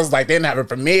Aquaman. It was like they didn't have a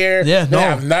premiere. They didn't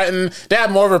have nothing. They had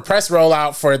more of a press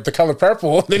rollout for The Color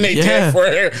Purple than they did for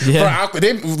Aquaman.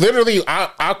 They literally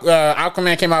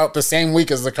Aquaman came out the same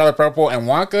week as The Color Purple and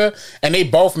Wonka, and they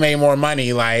both made more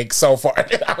money like so far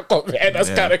than Aquaman. That's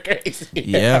kind of crazy.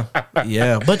 Yeah.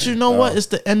 But you know what? It's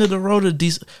the end of the road of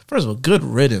these. First of all, good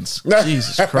riddance.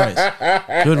 Jesus Christ.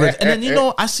 Good riddance. And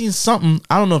then, I seen something,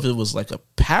 I don't know if it was like a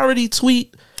parody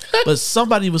tweet, but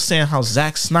somebody was saying how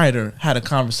Zack Snyder had a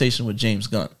conversation with James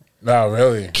Gunn. No,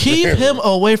 really? Keep him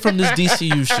away from this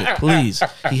DCU shit, please.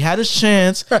 He had his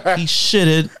chance. He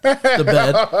shitted the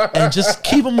bed. And just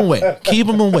keep him away. Keep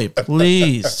him away,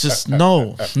 please. Just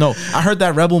no. I heard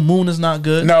that Rebel Moon is not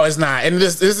good. No, it's not. And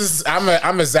this is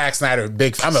I'm a Zack Snyder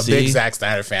big Zack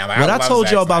Snyder fan. Like, I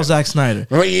told you about Zack Snyder.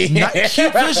 Not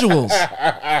cute visuals.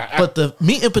 but the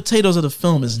meat and potatoes of the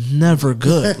film is never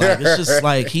good. Like it's just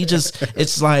like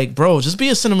it's like, bro, just be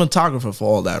a cinematographer for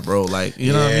all that, bro. Like,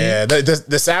 you know what I mean? Yeah,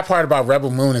 the sad part about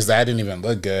Rebel Moon is that it didn't even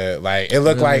look good. Like it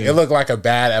looked like a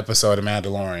bad episode of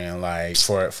Mandalorian, like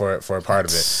for a part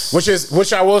of it.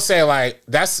 Which I will say, like,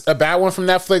 that's a bad one from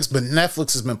Netflix, but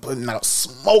Netflix has been putting out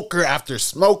smoker after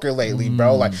smoker lately,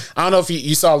 bro. Like, I don't know if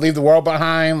you saw Leave the World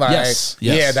Behind. Like, Yes.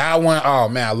 yeah, that one. Oh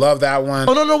man, I love that one.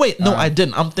 Oh no, wait, no, I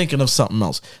didn't. I'm thinking of something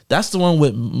else. That's the one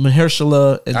with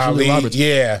Mahershala and Julia Roberts.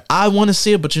 Yeah, I want to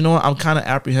see it, but you know what? I'm kind of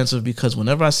apprehensive because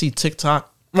whenever I see TikTok,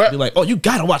 be like, oh, you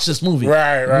gotta watch this movie.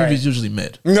 Right. The movie's usually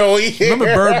mid. No, yeah. Remember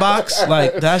Bird Box?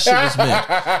 Like that shit was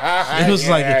mid. It was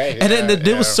and then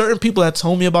there was certain people that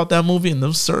told me about that movie, and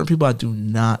those certain people I do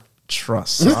not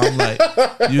trust. So I'm like,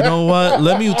 you know what?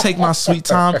 Let me take my sweet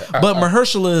time. But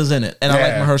Mahershala is in it, and I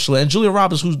like Mahershala and Julia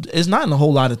Roberts, who is not in a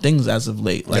whole lot of things as of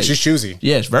late. Like she's choosy.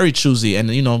 Yeah, it's very choosy. And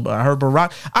you know, I heard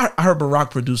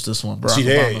Barack produced this one. Barack She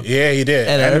did. Obama. Yeah, he did.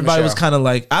 And everybody was kind of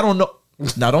like, I don't know.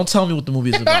 Now, don't tell me what the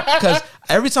movie is about, because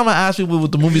every time I ask people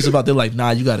what the movie is about, they're like, "Nah,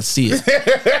 you got to see it."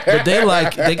 But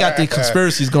they got the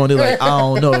conspiracies going. They're like, "I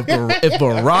don't know if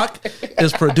Barack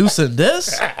is producing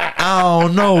this. I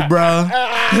don't know, bruh.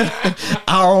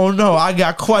 I don't know. I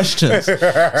got questions."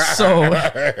 So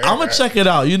I'm gonna check it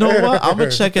out. You know what? I'm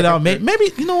gonna check it out.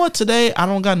 Maybe you know what? Today I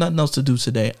don't got nothing else to do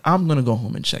today. I'm gonna go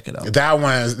home and check it out. That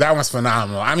one's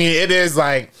phenomenal. I mean, it is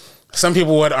like. Some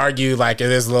people would argue like it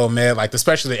is a little mid, like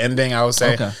especially the ending. I would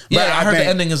say, okay. Yeah, I heard the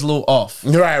ending is a little off.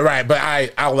 Right. But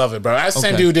I love it, bro. That's the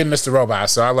same dude did Mr. Robot,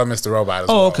 so I love Mr. Robot as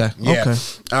well. Okay. Yeah. Okay.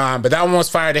 But that one was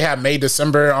fire. They had May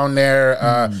December on there.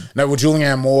 That with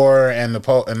Julianne Moore and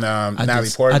Natalie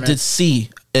Portman. I did see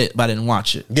it, but I didn't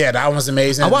watch it. Yeah, that one's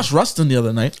amazing. I watched Rustin the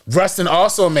other night. Rustin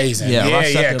also amazing.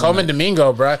 Yeah. Coleman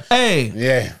Domingo, bro. Hey,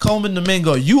 yeah, Coleman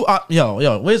Domingo. You are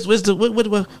yo. Where's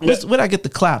where'd I get the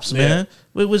claps, man?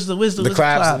 Where's the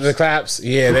claps? The claps.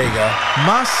 Yeah, there you go.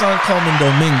 My son Coleman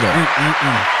Domingo.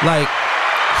 Like,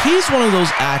 he's one of those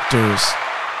actors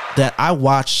that I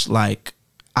watched. Like,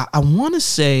 I want to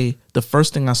say the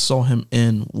first thing I saw him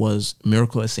in was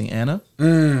Miracle at St. Anna.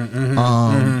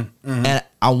 And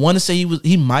I want to say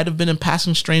he might have been in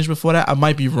Passing Strange before that. I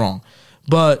might be wrong,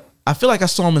 but I feel like I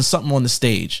saw him in something on the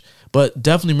stage. But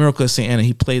definitely Miracle at St. Anna.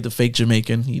 He played the fake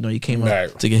Jamaican. You know, he came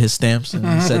up to get his stamps, and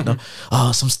he said, "No,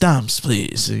 some stamps,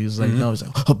 please." And he was like, "No." He's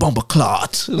like, "A bumper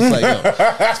clot." It was like,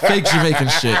 it's fake Jamaican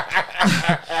shit.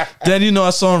 Then, you know, I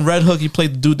saw in Red Hook. He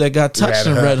played the dude that got touched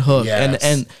in Red Hook,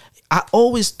 and I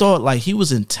always thought like he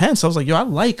was intense. I was like, yo, I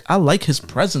like his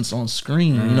presence on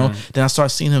screen, you know. Then I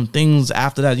started seeing him things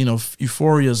after that, you know,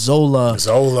 Euphoria, Zola,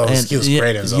 he was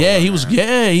great in Zola. Yeah, he was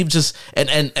just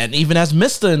and even as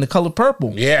Mr. in The Color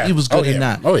Purple, he was good in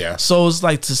that. Oh yeah. So it's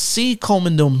like to see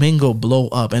Coleman Domingo blow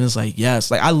up, and it's like,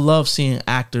 yes, like I love seeing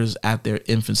actors at their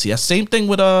infancy. Same thing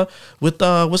with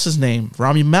what's his name,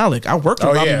 Rami Malek. I worked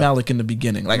with Rami Malek in the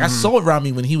beginning. Like I saw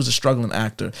Rami when he was a struggling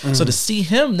actor. So to see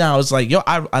him now, it's like, yo,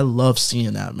 I love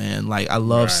seeing that, man. Like I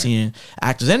love seeing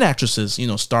actors and actresses, you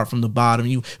know, start from the bottom.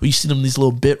 You see them in these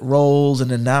little bit roles, and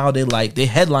then now they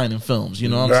headlining films. You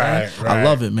know what I'm saying? I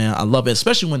love it, man. I love it,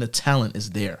 especially when the talent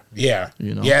is there. Yeah,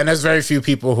 you know. Yeah, and there's very few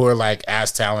people who are like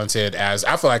as talented as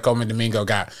I feel like Coleman Domingo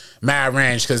got mad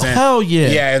range because hell yeah,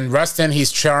 yeah. And Rustin,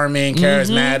 he's charming,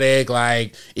 charismatic,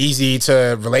 like easy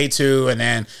to relate to,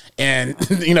 and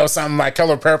you know, something like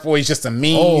Color Purple, he's just a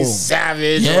mean,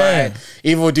 savage, like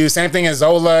evil dude. Same thing as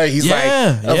Zola, he's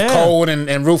like cold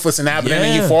and ruthless and that. But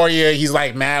then in Euphoria, he's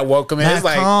like mad welcoming. Mad it's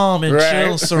like calm and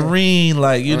chill, serene,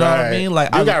 like you know what I mean.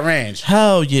 Like you got range.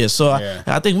 Hell yeah! So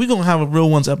I think we're gonna have a Real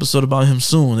Ones episode about him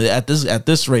soon. At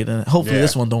this rate, and hopefully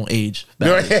this one don't age. He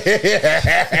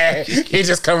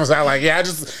just comes out like, I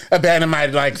just abandoned my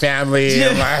like family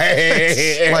and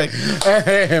like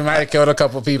might have killed a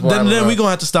couple people. Then we're gonna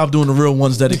have to stop doing the Real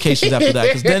Ones dedications after that,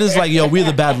 because then it's like, yo, we're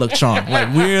the bad luck charm.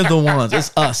 Like we're the ones.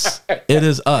 It's us. It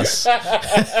is us.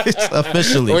 It's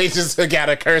officially. We just got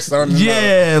a curse on them.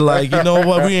 Yeah, like you know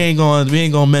what? We ain't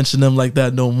gonna mention them like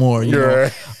that no more. You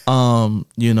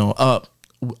know.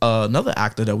 Another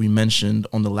actor that we mentioned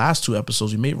on the last two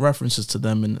episodes, we made references to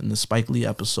them in the Spike Lee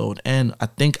episode, and I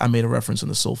think I made a reference in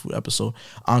the Soul Food episode.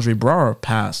 Andre Braugher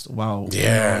passed. Wow,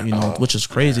 which is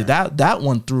crazy. That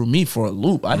one threw me for a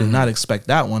loop. I did not expect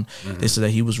that one. They said that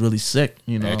he was really sick.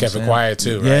 You know, kept it quiet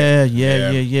too. Right?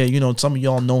 Yeah. You know, some of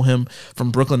y'all know him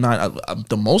from Brooklyn Nine.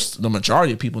 The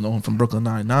majority of people know him from Brooklyn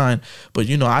Nine-Nine. But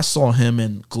you know, I saw him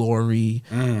in Glory,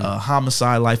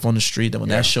 Homicide, Life on the Street. When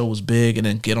that show was big, and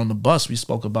then Get on the Bus. We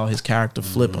spoke about his character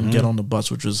Flip on Get on the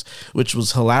Bus, which was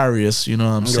hilarious, you know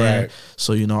what I'm saying?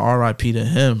 So, you know, R.I.P. to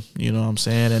him, you know what I'm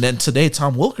saying? And then today,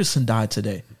 Tom Wilkerson died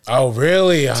today. Oh,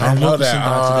 really? I Tom didn't know Wilkinson that.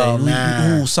 died Oh, today.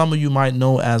 man. Who some of you might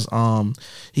know as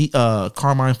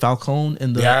Carmine Falcone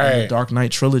in the, Yeah, in the right. Dark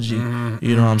Knight trilogy. You know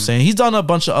what I'm saying? He's done a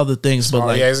bunch of other things, but Oh,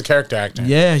 like, yeah, he's a character actor.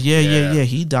 yeah.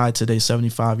 He died today,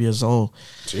 75 years old.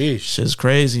 Jeez. Shit's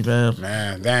crazy, man.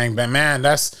 Man, dang, but man,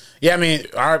 that's I mean,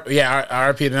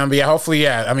 RP to them. But yeah, hopefully,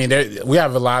 yeah. I mean, we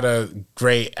have a lot of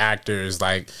great actors.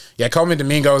 Like, yeah, Coleman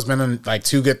Domingo has been in like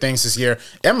 2 good things this year.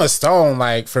 Emma Stone,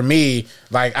 like for me,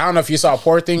 like I don't know if you saw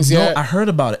Poor Things yet. No, I heard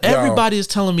about it. Everybody is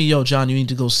telling me, yo, John, you need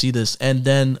to go see this. And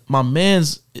then my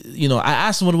man's, I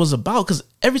asked him what it was about because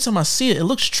every time I see it, it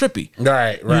looks trippy.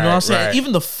 Right. You know what I'm saying? Right.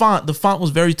 Even the font was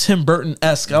very Tim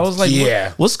Burton-esque. I was like,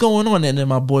 Yeah. what's going on? And then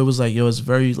my boy was like, yo, it's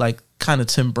very like kind of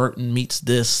Tim Burton meets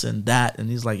this and that. And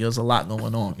he's like, there's a lot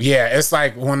going on. Yeah, it's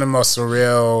like one of the most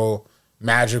surreal,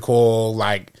 magical,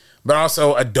 like, but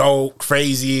also adult,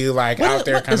 crazy, like out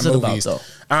there kind of movies. About,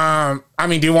 I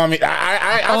mean, do you want me?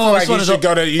 I feel like you should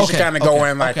go to. You should kind of go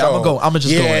in like. Okay, I'm gonna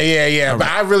just go in. Yeah. But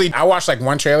I watched like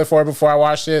one trailer for it before I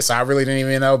watched it, so I really didn't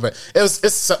even know. But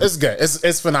it's good.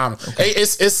 It's phenomenal. Okay.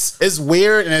 It's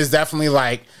weird and it's definitely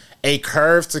like a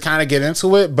curve to kind of get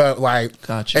into it, but like,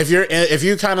 gotcha. if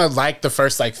you kind of like the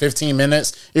first like 15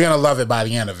 minutes, you're gonna love it by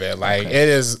the end of it. Like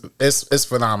it's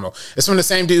phenomenal. It's from the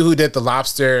same dude who did The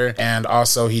Lobster, and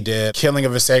also he did Killing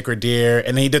of a Sacred Deer,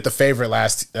 and he did The Favorite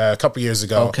last couple years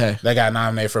ago. Okay, that got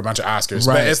nominated for a bunch of Oscars.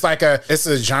 Right. But it's like it's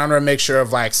a genre mixture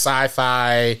of like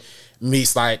sci-fi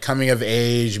meets like coming of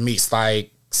age meets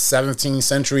like 17th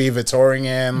century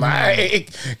Victorian like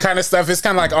kind of stuff. It's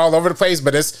kind of like all over the place,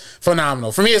 but it's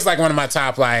phenomenal. For me, it's like one of my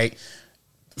top like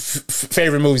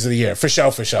favorite movies of the year for sure.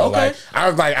 Okay.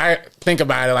 Like I think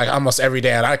about it like almost every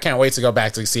day, and I can't wait to go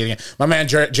back to see it again. My man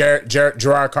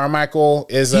Gerard Carmichael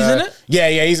is he's in it. Yeah,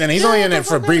 he's in it. He's only in it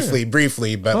for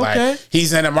briefly, but like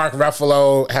he's in it. Mark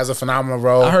Ruffalo has a phenomenal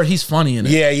role. I heard he's funny in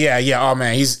it. Yeah. Oh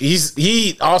man,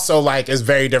 he also like is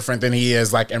very different than he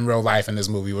is like in real life in this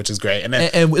movie, which is great. And then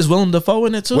and is Willem Dafoe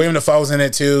in it too? William Dafoe's in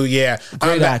it too. Yeah,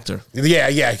 great actor.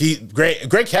 Yeah. He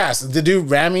great cast. The dude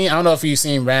Rami. I don't know if you've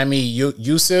seen Rami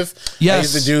Youssef.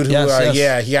 Yes, he's the dude who.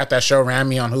 Yes. He got that show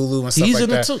Rami on Hulu and stuff he's like in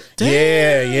that. It too.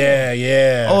 Damn.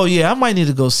 Yeah. Oh yeah, I might need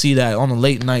to go see that on a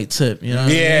late night tip. You know? What I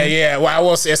mean? Yeah. Well, I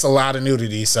will say it's a lot of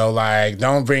nudity, so like,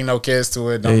 don't bring no kids to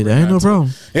it. Hey, that ain't no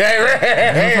problem. Yeah, right.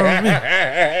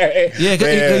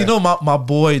 Yeah, you know, my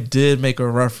boy did make a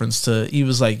reference to. He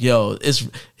was like, "Yo,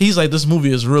 he's like, this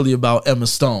movie is really about Emma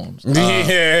Stone."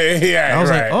 Yeah. I was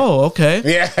like, "Oh, okay."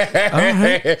 Yeah. All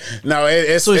right. No,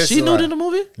 it's so is she nude in the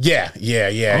movie? Yeah.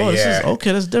 Oh, this is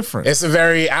okay. That's different. It's a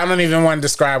very. I don't even want to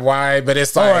describe why, but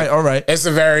it's like all right. It's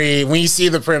a very, when you see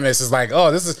the premise, it's like, oh,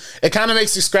 this is. It kind of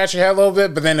makes you scratch your head a little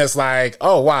bit, but then it's like,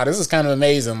 oh wow, this is kind of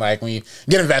amazing. Like when you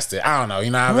get invested. I don't know,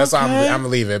 that's why I'm gonna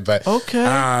leave it. But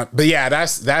okay. But yeah,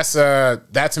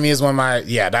 that to me is one of my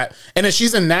that. And then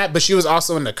she's in that, but she was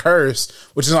also in The Curse,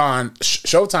 which is on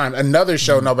Showtime, another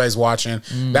show nobody's watching.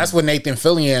 That's with Nathan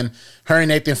Fillion. Her and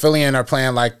Nathan Fillion are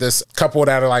playing like this couple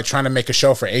that are like trying to make a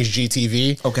show for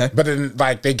HGTV. Okay. But then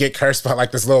like they get cursed by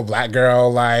like this little black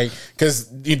girl, like, because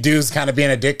the dude's kind of being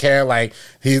a dickhead. Like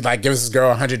he like gives this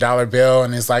girl $100 bill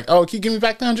and it's like, oh, can you give me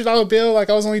back the $100 bill?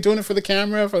 Like I was only doing it for the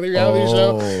camera, for the reality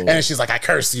show. And then she's like, I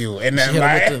curse you. And then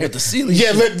like with the ceiling.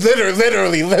 Yeah,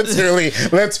 literally.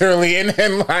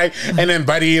 And then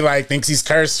Buddy like thinks he's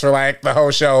cursed for like the whole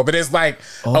show. But it's like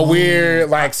a weird,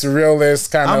 like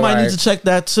surrealist kind of. I might need to check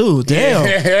that too. Damn.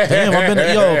 I've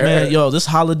been this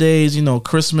holidays,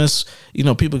 Christmas,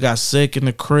 people got sick in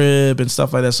the crib and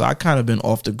stuff like that. So I kind of been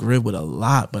off the grid with a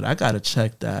lot, but I gotta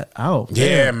check that out.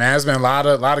 Yeah, man, it's been a lot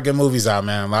of good movies out,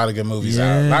 man. A lot of good movies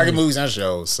out. A lot of good movies and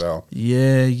shows. So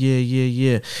yeah,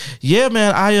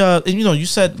 man. I you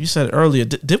said earlier.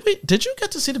 Did you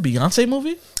get to see the Beyonce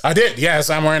movie? I did. Yes,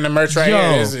 I'm wearing the merch right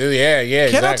here. Yeah.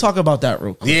 Can I talk about that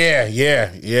real quick?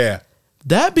 Yeah.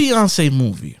 That Beyonce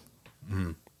movie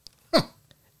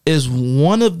is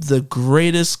one of the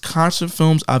greatest concert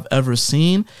films I've ever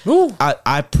seen. Ooh.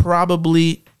 I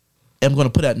probably am going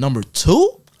to put at number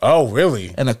 2. Oh,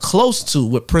 really? And a close to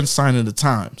with Prince signing the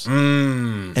Times.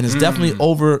 And it's definitely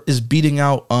is beating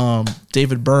out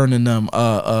David Byrne and them.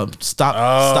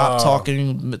 Stop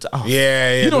talking. Oh.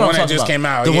 Yeah. You know the what one I'm that just about. came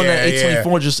out. The one that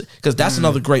 824 just, because that's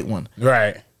another great one.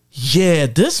 Right. Yeah,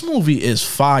 this movie is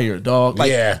fire, dog.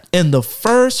 Like, in the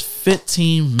first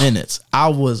 15 minutes, I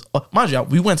was, mind you,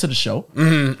 we went to the show,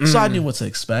 so I knew what to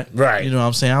expect. Right. You know what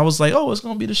I'm saying? I was like, oh, it's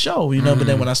going to be the show, but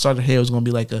then when I started here, it was going to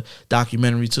be like a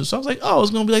documentary too. So I was like, oh,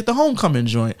 it's going to be like the Homecoming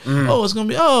joint. Oh, it's going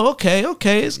to be, okay.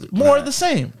 It's more of the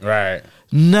same. Right.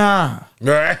 Nah.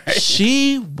 Right.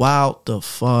 She wowed the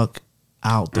fuck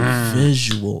out. The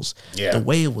visuals, Yeah. the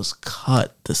way it was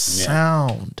cut, the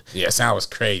sound. Yeah, sound was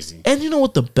crazy. And you know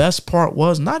what the best part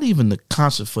was? Not even the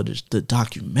concert footage, the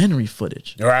documentary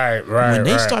footage. Right. When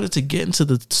they started to get into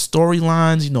the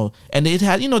storylines, and they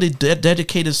had, they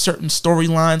dedicated certain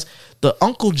storylines. The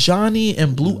Uncle Johnny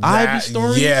and Blue Ivy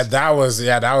stories. Yeah, that was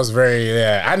very.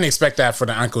 Yeah, I didn't expect that for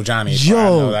the Uncle Johnny.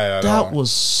 Yo, that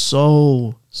was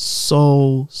so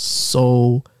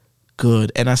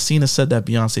good. And I seen it said that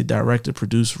Beyonce directed,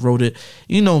 produced, wrote it.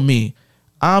 You know me.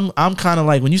 I'm kind of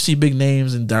like, when you see big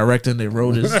names and directing, they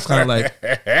wrote it. It's kind of like,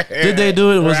 did they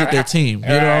do it? Or was it their team? You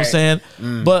know what I'm saying?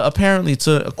 But apparently,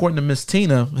 according to Miss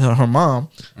Tina, her mom,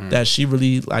 that she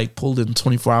really like pulled it in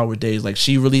 24-hour days. Like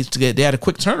she released, they had a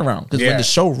quick turnaround because when the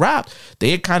show wrapped,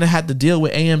 they kind of had to deal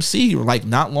with AMC like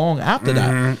not long after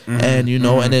that, and and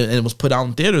it was put out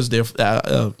in theaters there,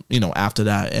 after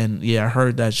that. And I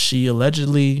heard that she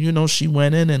allegedly, she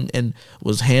went in and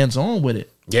was hands on with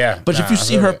it. Yeah, but if you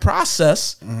see her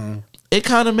process, it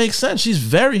kind of makes sense. She's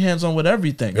very hands-on with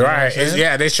everything. Right.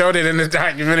 They showed it in the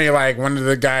documentary. Like, one of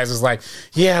the guys was like,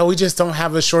 yeah, we just don't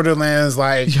have a shorter lens,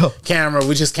 camera.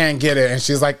 We just can't get it. And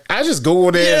she's like, I just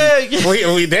Googled it.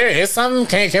 Yeah. We there. It's something.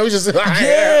 Can we just...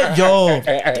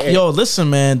 Yo, listen,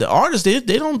 man. The artists, they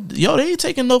ain't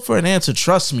taking no for an answer.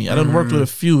 Trust me. I done worked with a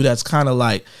few that's kind of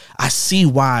like, I see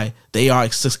why they are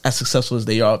as successful as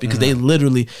they are, because they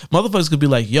literally, motherfuckers could be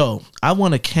like, yo, I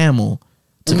want a camel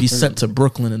to be sent to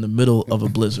Brooklyn in the middle of a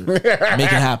blizzard. Make it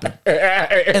happen.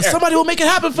 And somebody will make it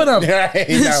happen for them.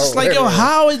 It's just like, yo,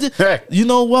 how is it? You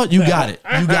know what? You got it.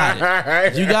 You got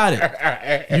it. You got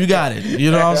it. You got it.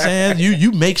 You know what I'm saying?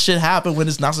 You make shit happen when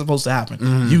it's not supposed to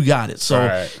happen. You got it.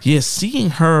 So, seeing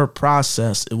her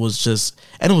process, it was just,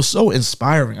 and it was so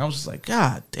inspiring. I was just like,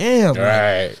 God damn.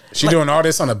 Right. She doing all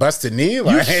this on a busted knee? You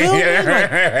feel me?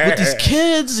 Like, with these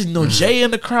kids, Jay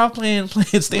in the crowd playing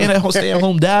staying at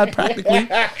home dad practically.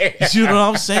 You know what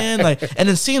I'm saying? Like, and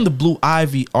then seeing the Blue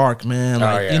Ivy arc, man,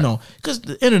 because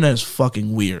the internet is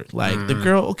fucking weird. Like, the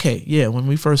girl, when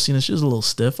we first seen her, she was a little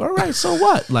stiff. All right, so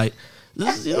what? Like,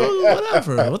 this is,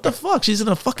 whatever. What the fuck? She's in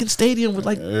a fucking stadium with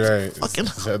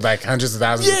fucking like hundreds of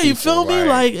thousands. Yeah, of people, you feel me?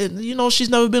 Like, she's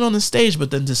never been on the stage, but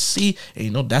then to see,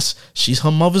 she's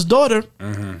her mother's daughter.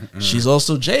 She's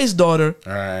also Jay's daughter.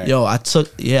 Right. Yo, I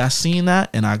seen that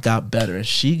and I got better. And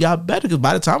she got better because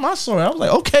by the time I saw her, I was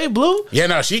like, okay, Blue. Yeah,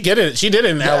 no, she did it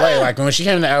in LA. Like, when she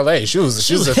came to LA, she was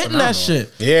hitting phenomenal. that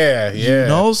shit.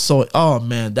 Yeah. So, oh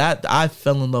man, that I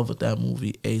fell in love with that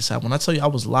movie ASAP. When I tell you I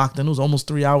was locked in, it was almost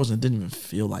 3 hours and didn't even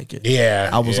feel like it. Yeah,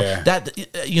 I was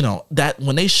that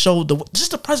when they showed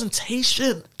the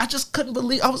presentation, I just couldn't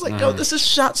believe. I was like, yo, this is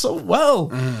shot so well.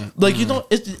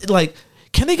 It's like,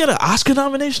 can they get an Oscar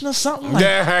nomination or something? Like,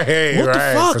 what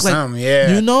the fuck? For something,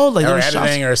 or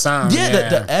editing or something. Yeah,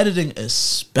 the editing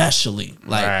especially.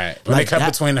 Like, when they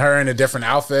cut between her and the different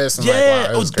outfits. And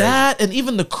it was that, and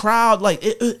even the crowd, like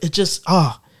it just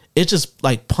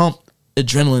like pumped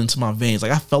adrenaline into my veins.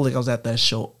 Like, I felt like I was at that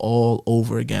show all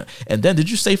over again. And then, did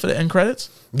you stay for the end credits?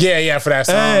 Yeah, for that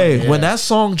song. Hey, when that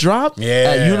song dropped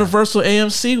at Universal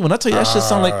AMC, when I tell you that shit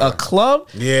sound like a club,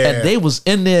 and they was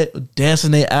in there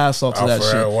dancing their ass off to that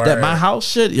shit. That My House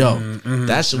shit, yo,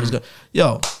 that shit was good.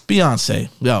 Yo, Beyonce,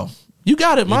 yo, you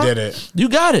got it, man. You did it. You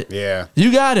got it. Yeah.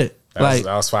 You got it. That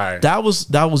was fire. That was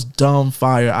dumb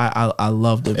fire. I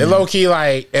loved it. It low key,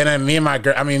 like, and then me and my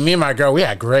girl, we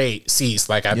had great seats,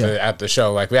 like at the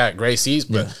show. Like, we had great seats,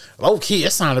 but low key,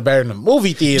 it sounded better than the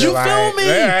movie theater. You feel me? Yo,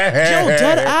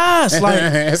 dead ass. Like,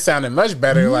 it sounded much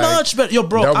better. Much better. Yo,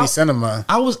 bro. Dolby Cinema.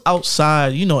 I was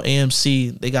outside.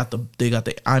 AMC. They got the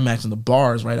IMAX and the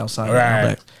bars right outside.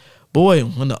 Right. Boy,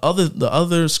 when the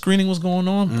other screening was going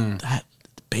on, that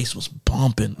bass was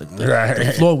bumping.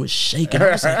 The floor was shaking.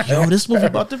 I was like, yo, this movie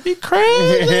about to be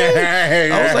crazy.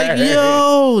 I was like,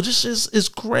 yo, this is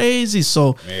crazy.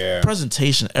 So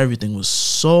presentation, everything was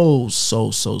so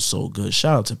good.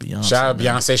 Shout out to Beyonce. Shout out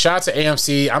Beyonce. Shout out to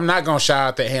AMC. I'm not gonna shout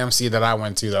out the AMC that I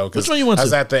went to though. Which one you went to? I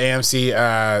was at the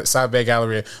AMC South Bay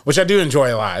Galleria, which I do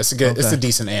enjoy a lot. It's a good. It's a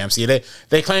decent AMC.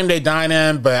 They claim they dine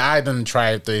in, but I didn't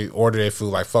try it. They ordered their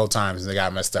food like 4 times and they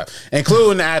got messed up,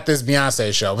 including at this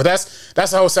Beyonce show. But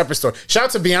that's a whole separate story. Shout out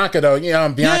to Bianca though.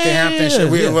 Bianca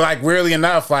Hampton. We were like, weirdly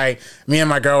enough, like, me and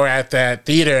my girl were at that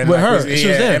theater and with her. She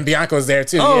was there. And Bianca was there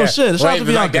too. Oh shit! Shout out to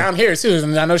Bianca. Like, down here too.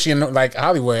 And I know she in like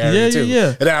Hollywood area too.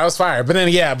 Yeah. That was fire. But then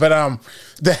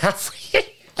the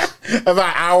halfway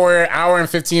about hour and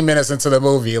 15 minutes into the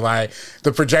movie, like,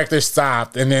 the projector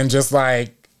stopped and then just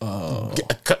like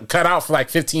cut out for like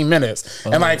 15 minutes.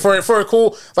 And like for a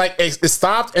cool, like, it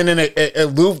stopped and then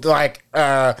it looped like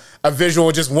a visual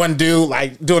of just one dude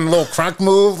like doing a little crunk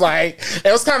move. Like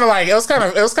it was kind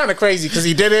of crazy because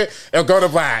he did it. It'll go to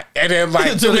black, and then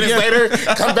like 2 minutes later,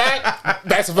 come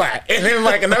back to black, and then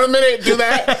like another minute do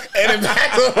that, and then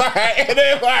back to black, and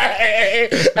then like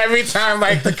every time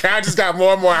like the crowd just got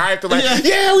more and more hyped. Like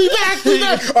yeah, we back.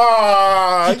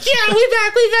 Oh yeah, we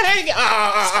back.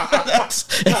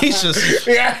 He's just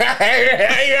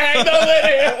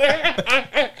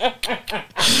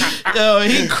yo,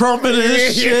 he crumping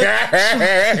his shit.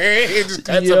 He just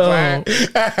cuts a black.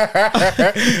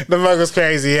 The mug was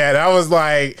crazy. Yeah, that was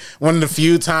like one of the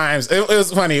few times. It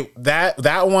was funny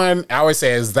that one. I always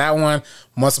say is that one.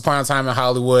 Once Upon a Time in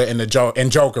Hollywood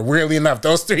and Joker. Weirdly enough,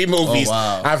 those three movies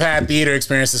I've had theater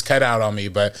experiences cut out on me,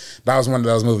 but that was one of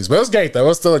those movies. But it was great though. It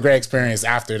was still a great experience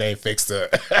after they fixed the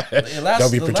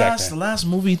Dolby projector. The last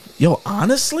movie,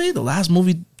 honestly, the last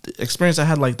movie experience I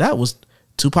had like that was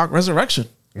Tupac Resurrection.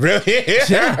 Really?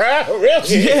 Yeah.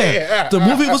 Really? Yeah. The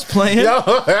movie was playing.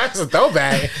 Yo, that's a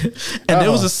throwback. And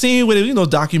there was a scene with it,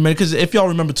 documented, because if y'all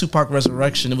remember Tupac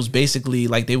Resurrection, it was basically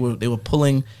like they were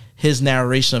pulling his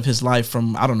narration of his life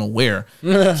from I don't know where.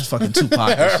 It's fucking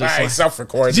Tupac. It's just right, like,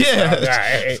 self-recorded. Yeah.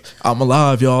 Right. I'm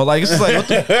alive, y'all. Like it's just like, what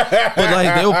the, but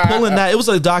like they were pulling that. It was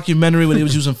a documentary where they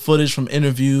was using footage from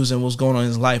interviews and what was going on in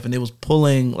his life, and they was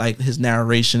pulling like his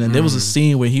narration. And there was a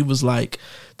scene where he was like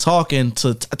talking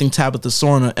to I think Tabitha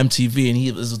Soren on MTV, and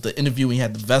he was the interview. And he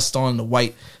had the vest on, the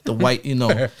white,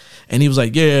 and he was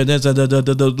like, yeah, there's a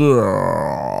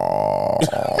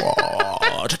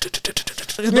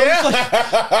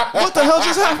like, what the hell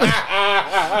just happened?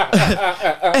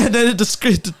 And then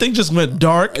the thing just went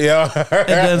dark. Yeah. And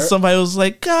then somebody was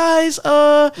like, guys,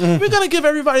 we're gonna give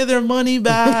everybody their money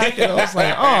back. And I was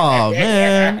like, oh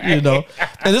man,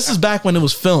 And this is back when it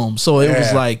was filmed, so it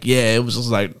was like, it was just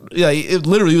like, it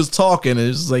literally was talking, and it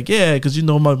was like, because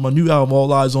my new album,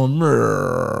 All Eyes on Me.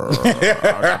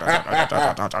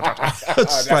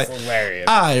 It's that's hilarious.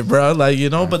 All right, bro,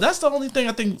 but that's the only thing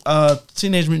I think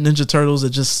Teenage Mutant Ninja Turtles,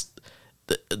 it just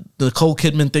the Nicole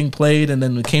Kidman thing played, and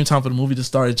then when it came time for the movie to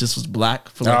start, it just was black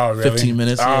for like 15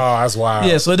 minutes. Oh, that's wild.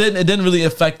 Yeah, so it didn't really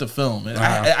affect the film.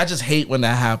 I just hate when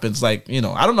that happens. Like, I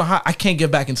don't know how I can't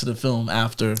get back into the film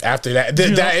after that.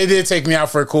 It did take me out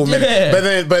for a cool minute.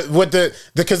 Yeah. But with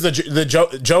because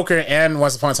the Joker and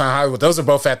Once Upon a Time in Hollywood, those are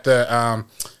both at the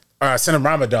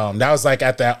Cinerama Dome. That was like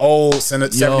at that old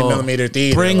 70mm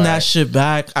theater. Bring that shit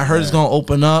back. I heard it's gonna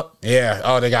open up. Yeah.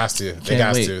 Oh, they got to. They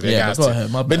got to. Go ahead.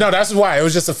 My bad. But no, that's why it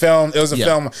was just a film. It was a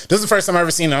film. This is the first time I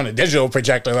ever seen it on a digital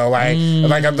projector though.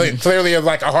 Clearly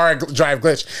like a hard drive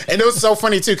glitch. And it was so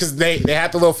funny too because they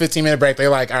had the little 15-minute break. They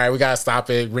like, all right, we gotta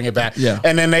stop it, bring it back. Yeah.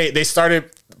 And then they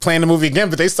started playing the movie again,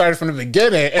 but they started from the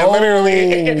beginning, and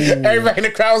literally everybody in the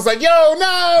crowd was like, "Yo,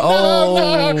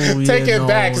 no, take it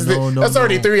back, because that's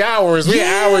already 3 hours. We an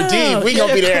hour deep. We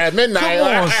gonna be there at midnight.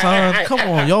 Come on, son. Come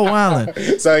on, yo,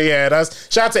 wildin'." So yeah,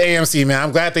 shout out to AMC, man.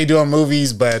 I'm glad they doing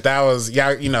movies, but that was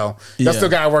y'all still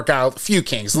gotta work out a few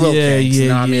kinks, little kinks. You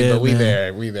know what I mean? But we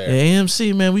there.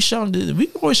 AMC, man. We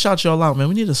always shout y'all out, man.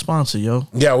 We need a sponsor, yo.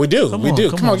 Yeah, we do. Come on,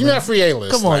 give me that free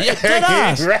A-list. Come on,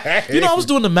 right. I was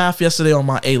doing the math yesterday on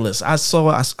my A-list. I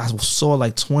saw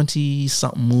like 20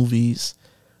 something movies,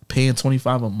 paying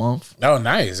 $25 a month. Oh,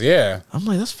 nice, yeah. I'm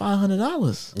like, that's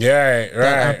 $500. Yeah,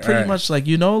 right. I pretty much like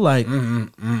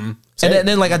And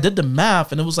then like I did the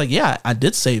math, and it was like, I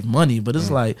did save money, but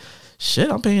it's like, shit,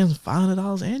 I'm paying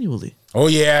 $500 annually. Oh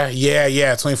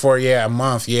yeah, 24, a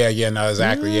month, no,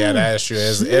 exactly, that is true.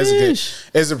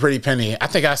 It's a pretty penny. I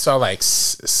think I saw like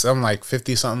some like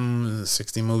 50 something,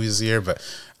 60 movies a year, but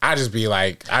I just be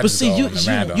like,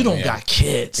 you don't got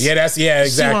kids. Exactly.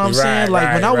 See what I'm saying?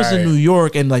 Like when I was in New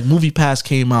York and like Movie Pass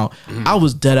came out, I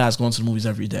was dead ass going to the movies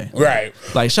every day. Right.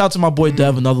 Like shout out to my boy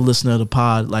Dev, another listener of the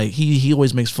pod. Like he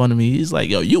always makes fun of me. He's like,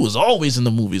 yo, you was always in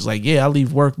the movies. Like, I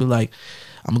leave work, but like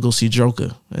I'm gonna go see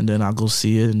Joker, and then I'll go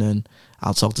see it, and then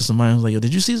I'll talk to somebody. I was like, yo,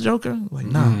 did you see Joker? I'm like,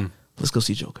 nah. Let's go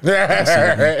see Joker.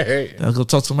 I'll go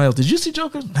talk to somebody else. Did you see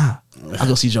Joker? Nah. I'll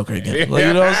go see Joker again. Like,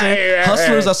 you know what I'm saying?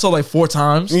 Hustlers, I saw like 4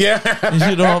 times. Yeah.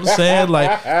 You know what I'm saying?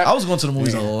 Like, I was going to the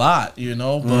movies a lot, but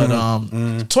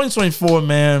 2024,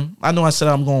 man, I know I said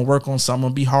I'm going to work on something.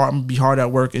 I'm going to be hard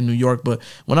at work in New York, but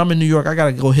when I'm in New York, I got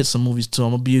to go hit some movies too. I'm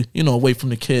going to be, away from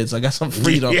the kids. I got some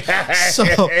freedom. So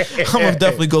I'm going to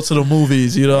definitely go to the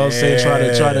movies, you know what I'm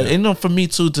saying? Try to, and for me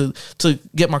too, to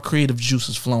get my creative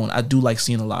juices flowing, I do like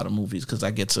seeing a lot of movies because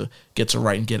I get to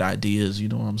write and get ideas, you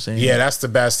know what I'm saying? Yeah, that's the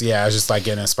best. Yeah, was just like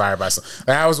getting inspired by some.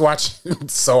 Like, I was watching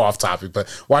so off topic, but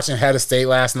watching Head of State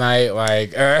last night.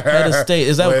 Like Head of State,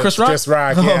 is that with Chris Rock? Chris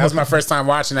Rock, yeah, that was my first time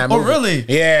watching that movie. Oh, really?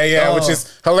 Yeah, which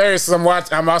is hilarious.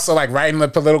 I'm also like writing the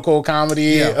political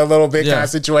comedy a little bit kind of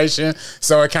situation,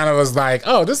 so it kind of was like,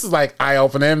 oh, this is like eye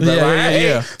opening,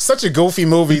 but such a goofy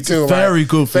movie too. Very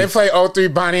goofy. They play '03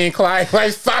 Bonnie and Clyde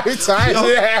like 5 times.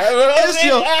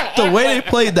 The way they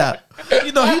played that.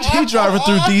 You know, he driving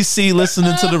through DC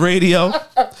listening to the radio.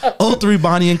 '03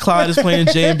 Bonnie and Clyde is playing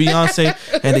Jay and Beyonce,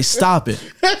 and they stop it.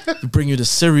 We bring you the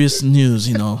serious news,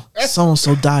 you know.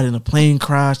 So-and-so died in a plane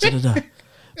crash. Da-da-da.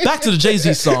 Back to the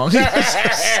Jay-Z song.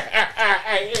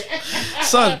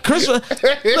 Son,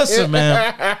 listen,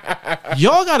 man.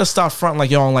 Y'all gotta stop fronting like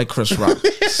y'all don't like Chris Rock.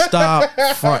 Stop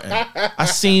fronting. I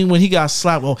seen when he got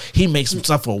slapped, well, he makes some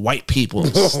stuff for white people.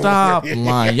 Stop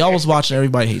lying. Y'all was watching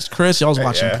Everybody Hates Chris. Y'all was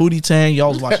watching Pootie Tang. Y'all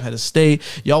was watching Head of State.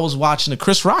 Y'all was watching the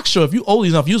Chris Rock show. If you old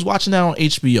enough, you was watching that on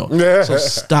HBO. So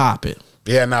stop it.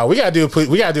 Yeah, no, we gotta do a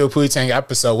Pootie Tang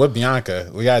episode with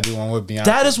Bianca. We gotta do one with Bianca.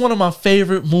 That is one of my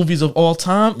favorite movies of all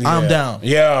time. Yeah. I'm down.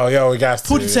 Yo, we got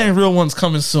Pootie Tang Real One's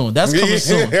coming soon. That's coming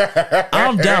soon.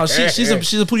 I'm down. She's a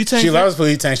Pootie Tang. She loves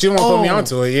Pootie Tang. She won't put me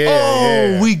onto it.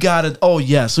 Yeah. We got it. Oh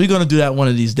yes, we're gonna do that one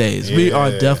of these days. Yeah. We are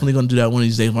definitely gonna do that one of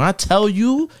these days. When I tell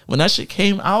you, when that shit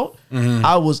came out,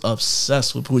 I was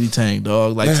obsessed with Pootie Tang,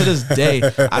 dog. Like to this day,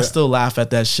 I still laugh at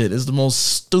that shit. It's the most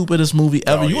stupidest movie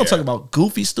ever. You want to talk about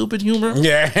goofy, stupid humor?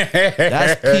 Yeah,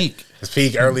 that's peak. It's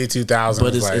peak early 2000s.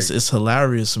 But it's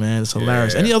hilarious, man. It's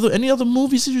hilarious. Yeah. Any other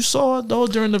movies that you saw though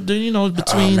during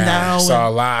between now? I saw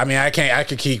a lot. I mean, I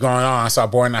could keep going on. I saw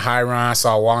Born in the High Run. I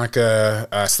saw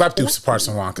Wonka. Slept through parts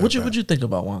of Wonka. What'd you think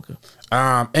about Wonka?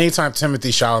 Anytime Timothy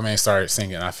Chalamet started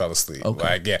singing, I fell asleep. Okay.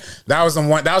 Like, that was the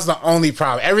one. That was the only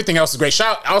problem. Everything else was great.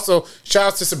 Shout out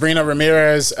to Sabrina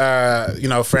Ramirez,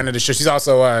 friend of the show. She's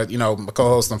also a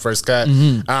co-host on First Cut.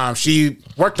 Mm-hmm. She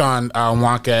worked on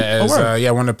Wonka as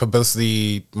one of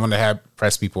the had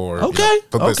press people or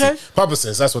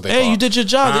publicists. That's what they call. Hey, you did your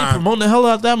job. They promoting the hell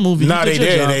out of that movie. No, they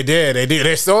did.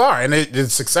 They still are, and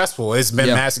it's successful. It's been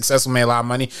mad successful, made a lot of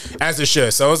money as it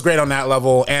should. So it was great on that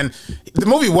level, and the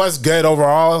movie was good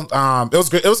overall. It was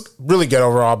good. It was really good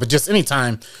overall. But just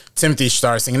anytime Timothy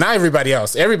started singing, not everybody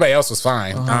else was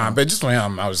fine. But just for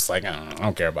him, I was just like, I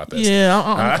don't care about this.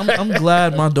 Yeah, I'm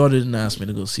glad my daughter didn't ask me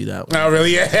to go see that one. Oh,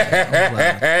 really?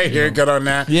 Yeah. You're good on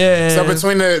that. Yeah. So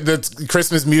between the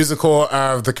Christmas musical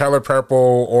of The Color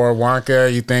Purple or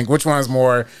Wonka, you think which one's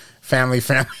more family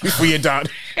for your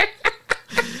daughter?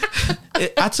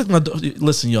 I took my daughter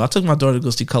to go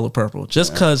see Color Purple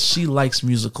just because she likes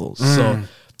musicals. So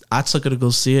I took her to go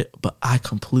see it, but I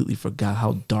completely forgot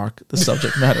how dark the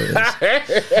subject matter is.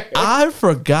 I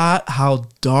forgot how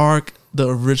dark the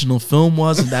original film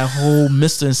was, and that whole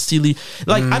Mr. and Celie.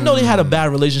 Like, I know they had a bad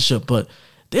relationship, but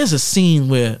there's a scene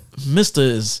where Mr.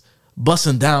 is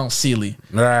busting down Celie.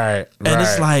 Right. And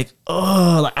it's like,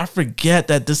 I forget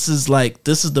that this is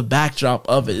the backdrop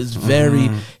of it. It's very,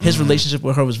 his relationship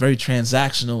with her was very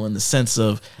transactional in the sense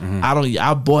of,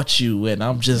 I bought you and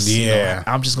I'm just,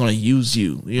 I'm just going to use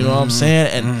you. You know what I'm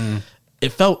saying? And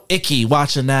it felt icky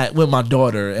watching that with my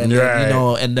daughter. And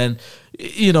then,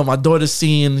 my daughter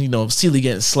seeing, Celie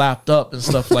getting slapped up and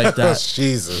stuff like that.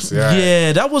 Jesus.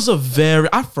 Yeah, that was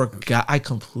I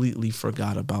completely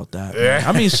forgot about that. Man.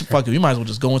 I mean, fuck it. We might as well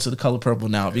just go into The Color Purple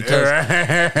now because,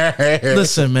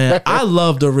 listen, man, I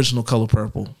love the original Color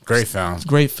Purple. Great film.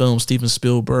 Great film, Steven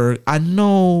Spielberg. I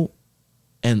know,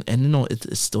 and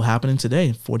it's still happening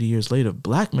today, 40 years later.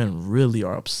 Black men really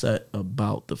are upset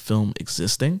about the film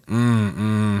existing.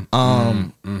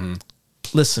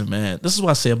 Listen, man, this is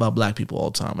what I say about black people all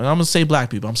the time. And I'm going to say black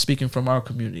people. I'm speaking from our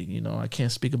community. I can't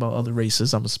speak about other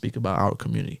races. I'm going to speak about our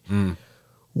community.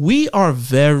 We are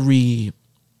we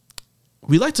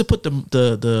like to put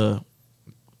the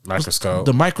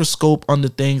microscope under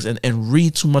things and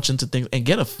read too much into things and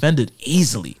get offended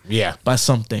easily by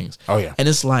some things. Oh, yeah. And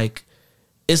it's like,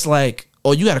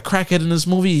 oh, you got a crackhead in this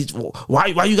movie? Why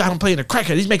you got him playing a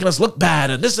crackhead? He's making us look bad.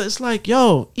 And this, it's like,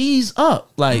 yo, ease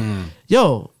up. Like,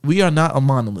 yo, we are not a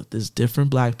monolith. There's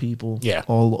different black people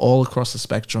all across the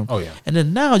spectrum. Oh, yeah. And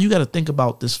then now you got to think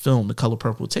about this film, The Color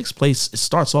Purple. It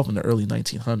starts off in the early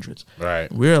 1900s.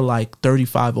 Right. We're like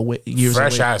 35 years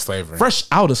Fresh away. out of slavery. Fresh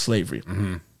out of slavery.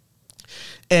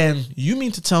 And you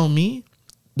mean to tell me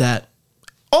that,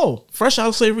 fresh out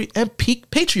of slavery and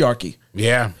peak patriarchy.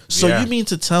 Yeah. So you mean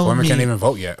to tell me women can't even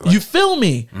vote yet? You feel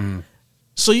me?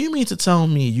 So you mean to tell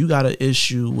me you got an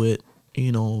issue with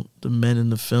the men in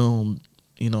the film?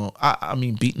 I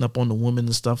mean beating up on the women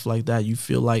and stuff like that. You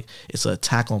feel like it's an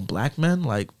attack on black men?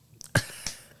 Like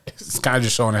it's kind of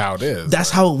just showing how it is. That's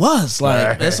how it was.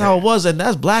 Like, that's how it was. And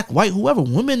that's black, white, whoever.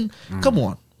 Women, come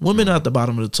on. Women are at the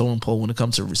bottom of the totem pole when it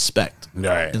comes to respect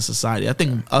in society. I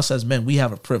think us as men, we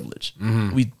have a privilege.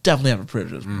 We definitely have a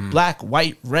privilege. Black,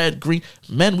 white, red, green.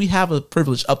 Men, we have a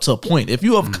privilege up to a point. If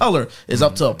you have color, it's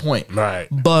up to a point. Right.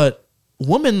 But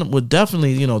women would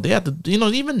definitely, they have to,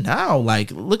 even now,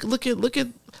 like, look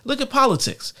at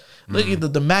politics. Look at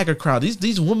the MAGA crowd.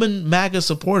 These women MAGA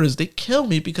supporters, they kill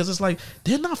me because it's like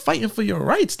they're not fighting for your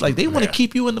rights. Like they want to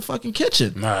keep you in the fucking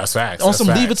kitchen. No, that's facts. On some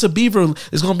Leave It to Beaver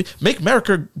is gonna be make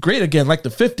America great again, like the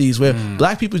 50s where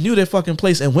black people knew their fucking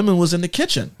place and women was in the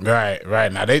kitchen. Right.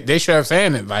 Now they should have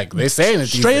saying it like they saying it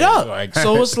straight up. Like.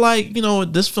 So it's like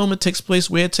this film, it takes place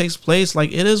where it takes place.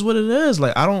 Like it is what it is.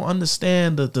 Like I don't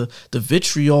understand the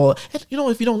vitriol. And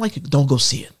if you don't like it, don't go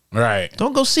see it. Right.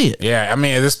 Don't go see it. Yeah, I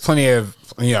mean, there's plenty of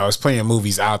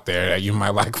movies out there that you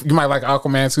might like. You might like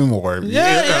Aquaman 2 more.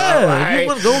 Yeah. Right? You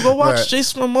want to go watch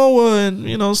Jason Momoa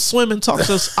and swim and talk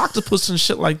to octopus and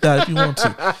shit like that if you want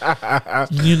to.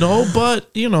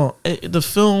 But the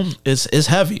film is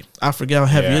heavy. I forget how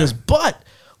heavy it is. But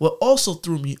what also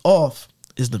threw me off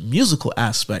is the musical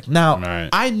aspect. Now,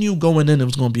 I knew going in it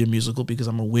was going to be a musical because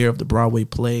I'm aware of the Broadway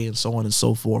play and so on and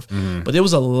so forth. But there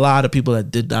was a lot of people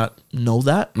that did not know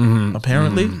that,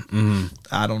 apparently.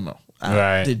 I don't know.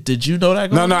 Did you know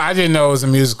that? No, I didn't know it was a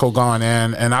musical going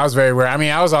in, and I was very aware. I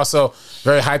mean, I was also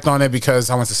very hyped on it because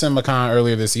I went to CinemaCon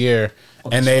earlier this year,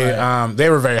 and they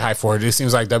were very hyped for it. It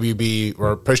seems like WB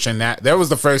were pushing that. That was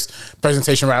the first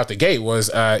presentation right out the gate.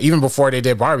 Was even before they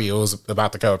did Barbie, it was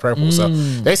about The Color Purple. So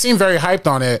they seemed very hyped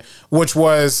on it, which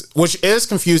is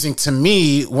confusing to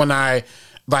me when I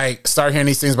start hearing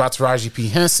these things about Taraji P.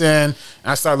 Henson.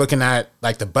 I started looking at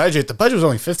the budget. The budget was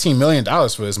only $15 million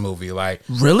for this movie.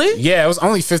 Really? Yeah, it was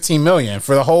only $15 million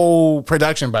for the whole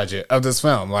production budget of this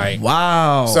film.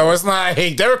 Wow. So it's like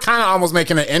they were kind of almost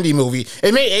making an indie movie.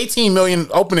 It made $18 million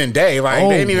opening day. They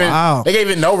didn't even they gave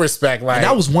it no respect. And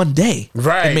that was one day.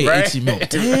 Right. It made $18 million.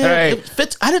 Damn,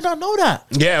 I did not know that.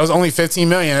 Yeah, it was only $15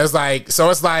 million. It's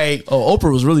oh,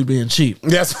 Oprah was really being cheap.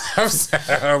 That's what I'm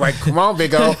saying. Come on,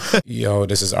 Big O. Yo,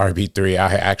 this is RB3.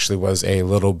 I actually was a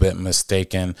little bit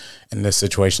mistaken in this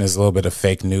situation. Is a little bit of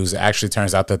fake news. It actually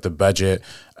turns out that the budget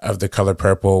of The Color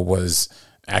Purple was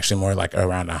actually more like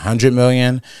around $100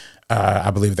 million.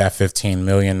 I believe that 15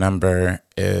 million number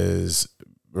is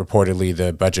reportedly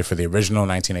the budget for the original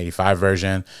 1985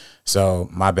 version. So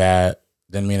my bad.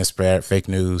 Didn't mean to spread fake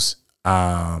news.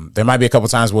 There might be a couple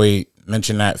times where we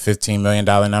mention that $15 million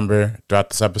number throughout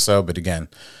this episode, but again,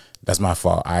 that's my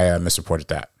fault. I misreported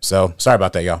that. So sorry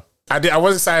about that, y'all. I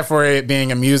was excited for it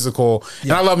being a musical,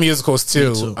 and I love musicals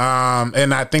too.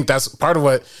 And I think that's part of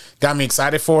what got me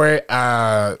excited for it.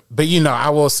 But I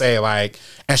will say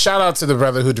and shout out to the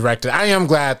brother who directed. I am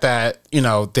glad that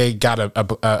they got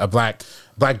a black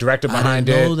director behind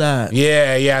it. I didn't know that.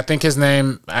 Yeah. I think his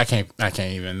name. I can't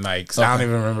even I don't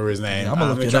even remember his name. I'm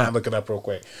gonna look it up real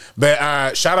quick.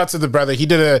 But shout out to the brother. He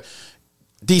did a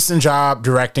decent job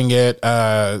directing it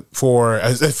for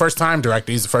a first time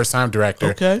director. He's the first time director.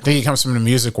 Okay. I think he comes from the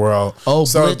music world. Oh,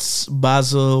 so, Blitz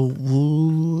Bazawuli.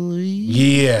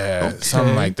 Yeah,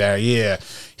 something like that. Yeah.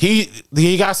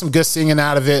 He got some good singing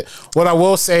out of it. What I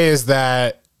will say is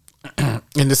that, and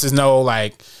this is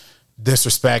no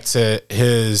disrespect to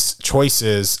his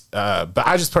choices, but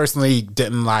I just personally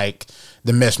didn't like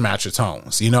the mismatch of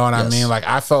tones. You know what I mean?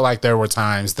 I felt like there were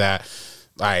times that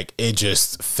it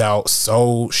just felt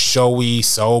so showy,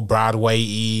 so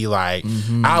Broadway-y.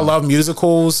 I love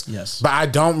musicals, but I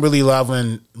don't really love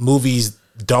when movies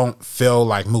don't feel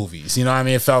like movies. You know what I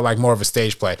mean? It felt like more of a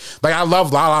stage play. I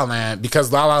love La La Land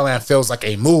because La La Land feels like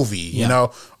a movie, you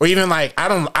know? Or even I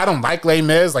don't like Les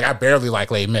Mis. I barely like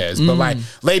Les Mis, but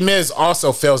Les Mis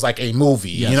also feels like a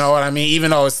movie. You know what I mean? Even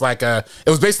though it's it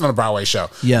was based on a Broadway show.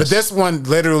 But this one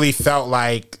literally felt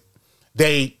like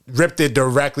they ripped it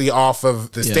directly off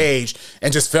of the stage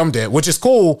and just filmed it, which is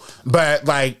cool. But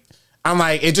I'm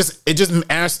it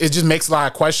just makes a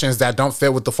lot of questions that don't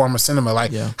fit with the form of cinema.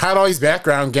 How did all these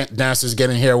background dancers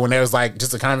get in here when there was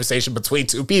just a conversation between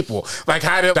two people?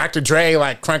 How did Dr. Dre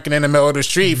crunking in the middle of the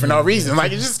street for no reason? It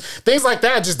just things like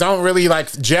that just don't really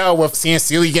gel with seeing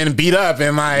Celie getting beat up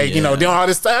and doing all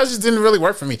this stuff. It just didn't really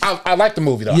work for me. I liked the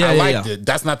movie though. I liked it.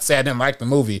 That's not to say I didn't like the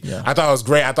movie. I thought it was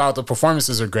great. I thought the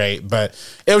performances were great, but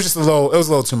it was a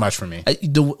little too much for me.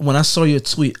 When I saw your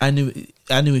tweet, I knew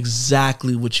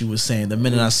exactly what you were saying. saying the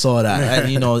minute I saw that.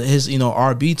 And, his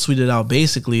RB tweeted out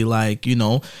basically like,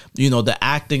 the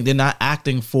acting, they're not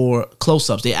acting for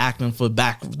close-ups, they're acting for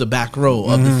the back row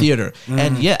of the theater.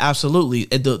 And yeah, absolutely.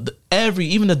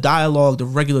 Even the dialogue, the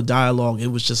regular dialogue, it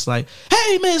was just like,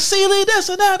 hey man, Celie, this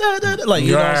and that, like,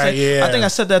 you know what I'm saying? Yeah. I think I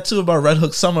said that too about Red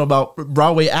Hook Summer, about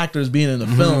Broadway actors being in the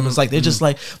film. It's like they're just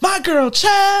like, my girl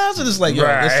Chaz, and it's like, yo,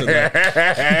 listen,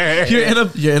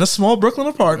 you're in a small Brooklyn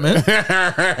apartment.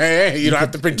 You don't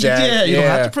have to project. Yeah, you don't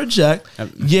have to project.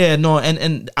 Yeah, no,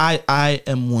 and I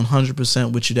am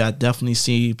 100% with you. That I definitely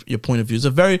see your point of view.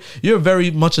 You're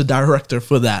very much a director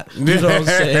for that. You know what I'm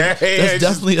saying? That's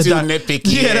definitely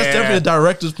nitpicky. Yeah, that's definitely a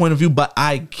director's point of view. But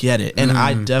I get it, and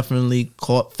I definitely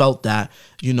felt that.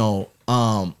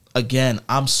 Again,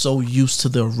 I'm so used to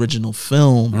the original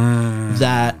film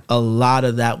that a lot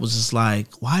of that was just like,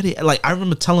 I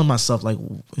remember telling myself, like,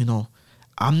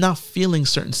 I'm not feeling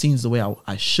certain scenes the way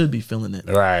I should be feeling it.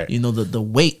 Right. The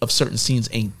weight of certain scenes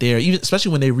ain't there, even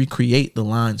especially when they recreate the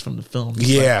lines from the film.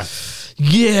 It's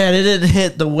they didn't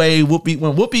hit the way when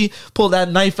Whoopi pulled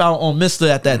that knife out on Mister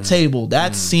at that table.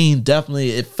 That scene definitely,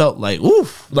 it felt like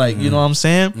oof, like you know what I'm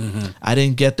saying. I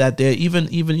didn't get that there. Even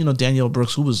Danielle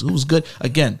Brooks, who was good.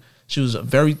 Again, she was a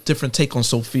very different take on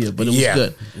Sophia, but it was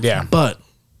good. Yeah, but.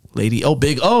 Lady O,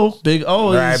 Big O,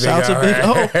 right, shout out to Big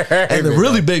O, and the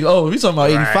really Big O. We talking about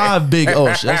 85 Big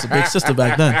O. She was a big sister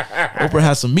back then. Oprah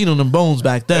had some meat on them bones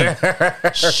back then.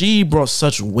 She brought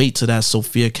such weight to that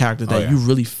Sophia character that you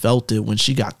really felt it when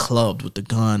she got clubbed with the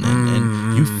gun,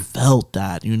 and you felt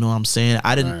that. You know what I'm saying?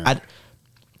 And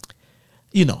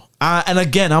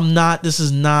again, this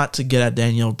is not to get at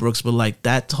Danielle Brooks, but like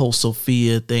that whole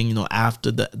Sophia thing,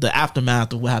 after the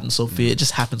aftermath of what happened to Sophia, it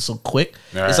just happened so quick.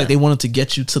 Right. It's like they wanted to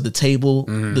get you to the table,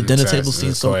 the dinner table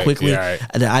scene so quickly,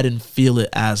 and I didn't feel it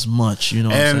as much,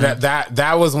 And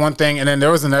that was one thing. And then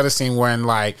there was another scene when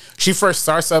like she first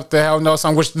starts up the Hell No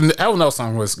song, which the Hell No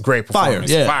song was great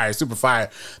performance. Fire, super fire.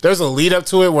 There's a lead up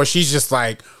to it where she's just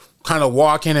like kind of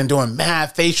walking and doing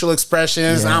mad facial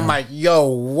expressions. And I'm like, yo,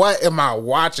 what am I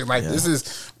watching? Like, this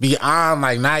is beyond,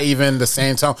 like, not even the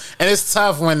same tone. And it's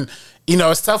tough when, you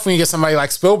get somebody like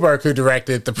Spielberg, who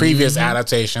directed the previous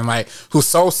adaptation, like, who's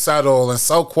so subtle and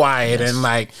so quiet and,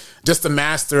 like, just a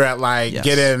master at, like,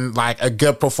 getting, like, a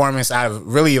good performance out of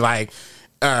really, like,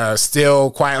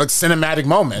 still quiet, like, cinematic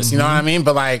moments. You know what I mean?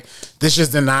 But, like, this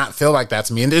just did not feel like that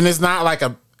to me. And it's not like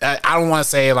I don't want to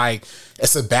say, like,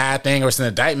 it's a bad thing or it's an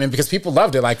indictment, because people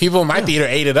loved it. Like, people in my theater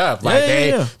ate it up. Like,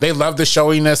 they loved the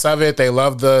showiness of it. They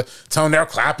loved the tone. They're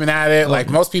clapping at it. Like,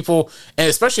 most people, and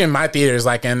especially in my theaters,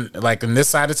 like in this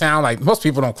side of town, like, most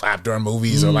people don't clap during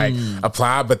movies or like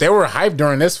applaud, but they were hyped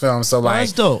during this film. So like,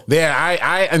 that's dope. Yeah,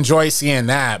 I enjoy seeing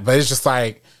that. But it's just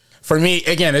like, for me,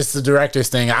 again, it's the director's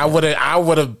thing. I would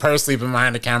have personally been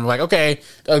behind the camera, like, okay,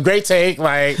 a great take.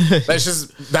 Like,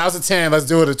 that was a 10. Let's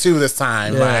do it a 2 this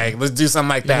time. Yeah. Like, let's do something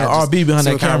like that. RB behind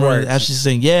that camera, actually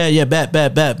saying, bet. All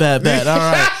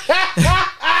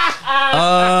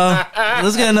right.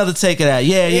 Let's get another take of that.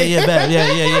 Yeah, bet.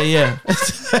 Yeah.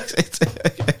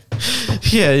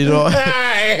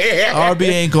 Yeah, RB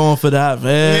ain't going for that,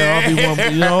 man.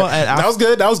 RB,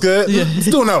 that was good. Yeah. Let's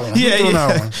do another one.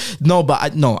 Yeah. No,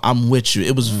 but I'm with you.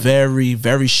 It was very,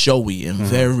 very showy and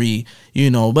very,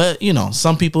 but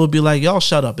some people would be like, y'all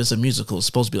shut up. It's a musical. It's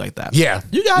supposed to be like that. Yeah.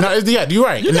 You got it. Yeah, you're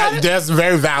right. That's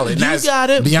very valid. You got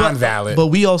it. Beyond valid. But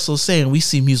we also saying we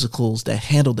see musicals that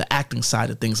handle the acting side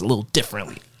of things a little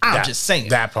differently. I'm just saying.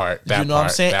 That part. You know what I'm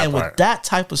saying? And with that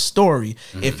type of story,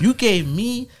 if you gave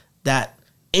me that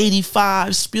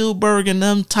 85 Spielberg and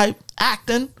them type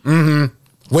acting,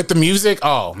 with the music,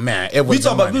 oh man, it was.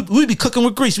 We'd be cooking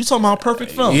with grease. We talking about a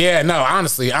perfect film. Yeah, no,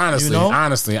 honestly,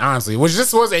 which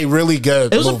this was a really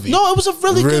good movie. It was a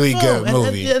really good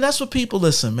movie. And that's what people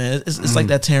listen, man. It's like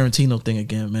that Tarantino thing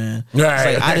again, man.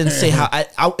 Right. It's like, I didn't say how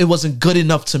it wasn't good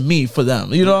enough to me for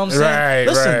them. You know what I'm saying? Right.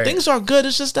 Listen, things are good.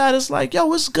 It's just that it's like,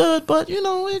 yo, it's good, but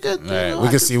we could. We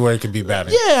can see where it could be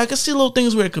better. Yeah, I can see little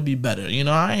things where it could be better.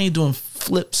 I ain't doing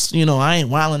flips. I ain't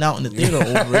wilding out in the theater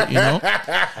over it.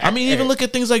 I mean, even look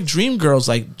at things like Dreamgirls.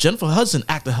 Like Jennifer Hudson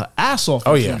acted her ass off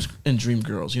in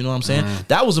Dreamgirls. You know what I'm saying?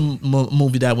 That was a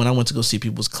movie that when I went to go see,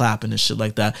 people was clapping and shit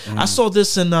like that. I saw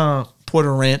this in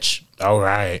Porter Ranch. Oh,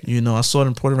 right. You know, I saw it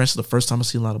in Port Ranch the first time I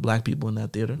see a lot of black people in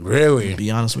that theater. Really? To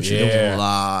be honest with you, there was a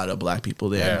lot of black people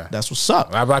there. Yeah. That's what's up.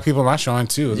 A lot of black people in my showing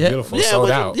too. It was beautiful.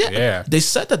 Sold out. Yeah. They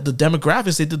said that the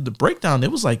demographics, they did the breakdown.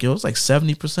 It was like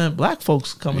 70% black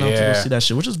folks coming out to go see that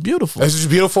shit, which is beautiful. This is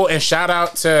beautiful. And shout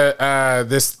out to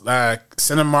this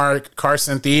Cinemark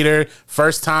Carson Theater.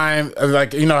 First time,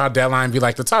 like, you know how Deadline be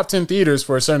like the top 10 theaters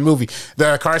for a certain movie.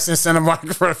 The Carson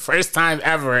Cinemark for the first time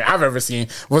ever I've ever seen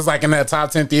was like in the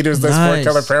top 10 theaters list for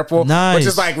Color Purple, which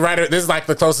is like this is like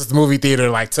the closest movie theater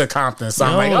like to Compton. So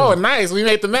I'm like, oh, nice, we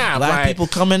made the map. Black people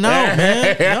coming out,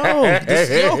 man.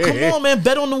 Come on, man.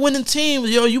 Bet on the winning team.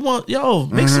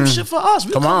 Make some shit for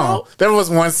us. Come on. Out. There was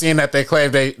one scene that they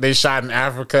claimed they shot in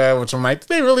Africa, which I'm like, did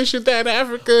they really shoot that in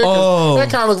Africa? That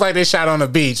kind of looks like they shot on the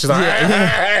beach.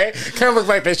 Like, kind of looks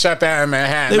like they shot that in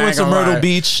Manhattan. They went to Myrtle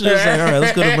Beach. It was like, all right,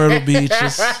 let's go to Myrtle Beach.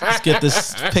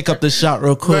 Let's pick up this shot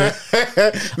real quick.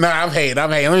 No, I'm hating.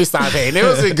 Let me stop hating. It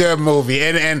was a good movie,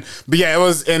 but yeah, it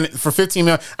was. And for 15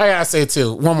 million, I gotta say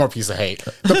too, one more piece of hate.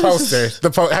 The poster.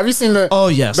 Have you seen the? Oh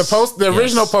yes. The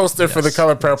original poster for the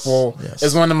Color Purple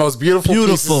is one of the most beautiful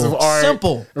pieces of art.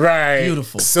 Simple, right?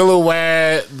 Beautiful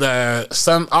silhouette, the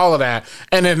sun, all of that.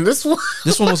 And then this one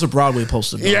was a Broadway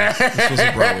poster. Bro. Yeah, this was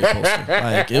a Broadway poster.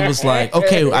 Like it was like,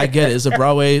 okay, I get it. It's a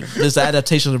Broadway. It's an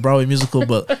adaptation of the Broadway musical,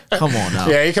 but come on now.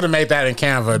 Yeah, you could have made that in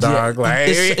Canva, dog. Yeah, like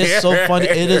it's so funny.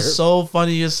 It is so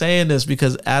funny you're saying this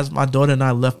because as my daughter and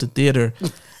I left the theater,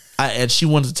 and she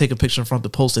wanted to take a picture in front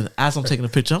of the poster, and as I'm taking a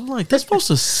picture, I'm like, this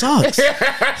poster sucks.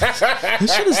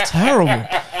 This shit is terrible.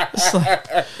 It's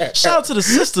like, shout out to the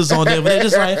sisters on there, but they're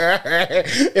just like,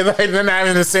 it's like they're not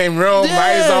in the same room. Yeah,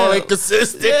 like it's all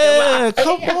inconsistent. Yeah,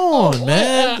 come on,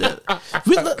 man.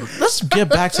 Let's get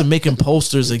back to making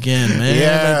posters again, man.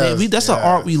 Yes, like that's an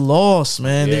art we lost,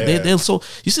 man. They're so.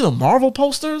 You see the Marvel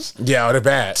posters? Yeah, they're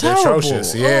bad. Terrible. They're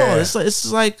atrocious. Yeah,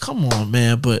 it's like come on,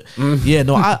 man. But yeah,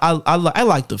 no, I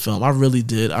like the film. I really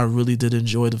did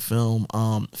enjoy the film.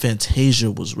 Fantasia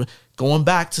was going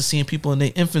back to seeing people in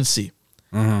their infancy.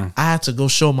 I had to go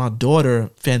show my daughter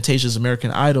Fantasia's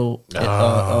American Idol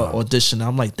audition.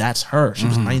 I'm like, that's her. She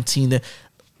was 19 there.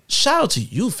 Shout out to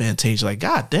you, Fantasia. Like,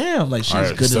 god damn, like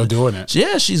she's good. Still doing it.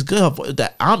 Yeah, she's good.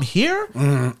 That I'm here.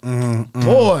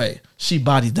 Boy, she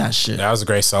bodied that shit. That was a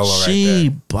great solo right there. She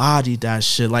bodied that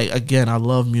shit. Like, again, I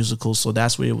love musicals, so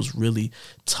that's where it was really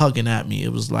tugging at me.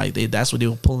 It was like that's where they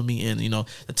were pulling me in. You know,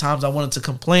 the times I wanted to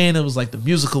complain, it was like the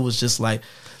musical was just like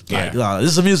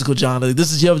this is a musical, John. Like,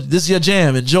 this is your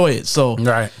jam. Enjoy it. So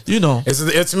right, you know,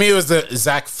 to me it was the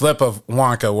exact flip of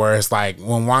Wonka, where it's like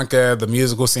when Wonka the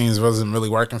musical scenes wasn't really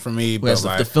working for me, but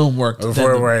like the film worked.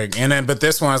 And then but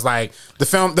this one's like the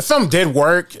film did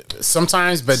work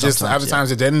sometimes, but just other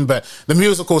times it didn't. But the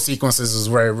musical sequences is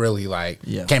where it really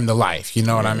came to life. You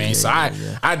know what I mean? So I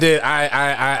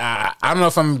don't know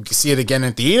if I'm gonna see it again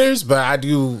in theaters, but I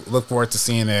do look forward to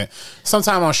seeing it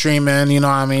sometime on streaming. You know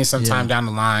what I mean? Sometime down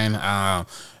the line.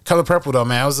 Color Purple though,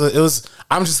 man, it was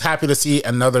I'm just happy to see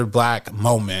another black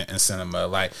moment in cinema.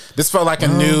 Like this felt like a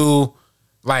new,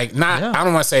 like not I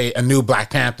don't want to say a new Black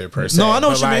Panther per se. No, I know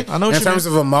what you mean. I know what you mean. In terms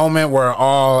of a moment where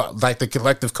all like the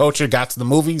collective culture got to the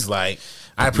movies, like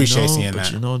I appreciate seeing that.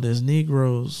 But you know, there's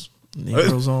Negroes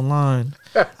online.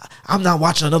 I'm not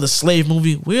watching another slave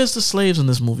movie. Where's the slaves in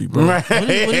this movie, bro? What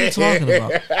are you talking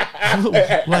about?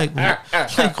 like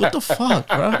what the fuck,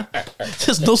 bro?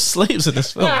 There's no slaves in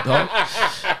this film, dog.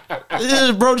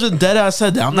 Bro, just dead ass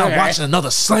said that. I'm not watching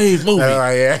another slave movie.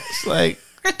 It's like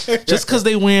just because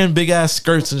they wearing big ass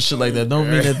skirts and shit like that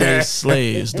don't mean that they're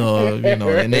slaves, dog. You know,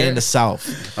 and they're in the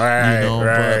South. Right,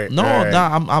 you know, but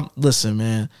I'm listen,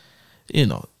 man. You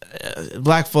know,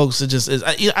 black folks are just.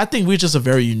 I think we're just a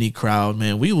very unique crowd,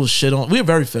 man. We will shit on. We're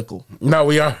very fickle. No,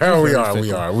 we are.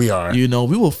 We are. You know,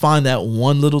 we will find that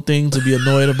one little thing to be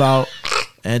annoyed about,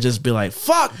 and just be like,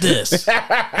 "Fuck this."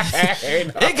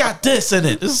 It got this in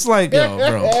it. It's like, yo,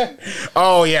 bro.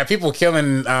 Oh yeah, people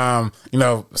killing. You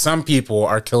know, some people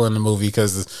are killing the movie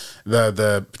because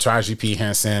the Taraji P.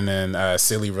 Henson and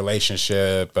silly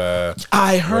relationship.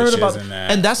 I heard about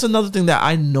that. And that's another thing that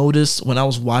I noticed when I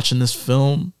was watching this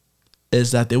film.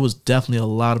 Is that there was definitely a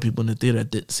lot of people in the theater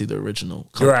that didn't see the original.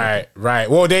 Right.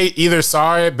 Well, they either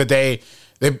saw it, but they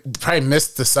probably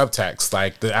missed the subtext.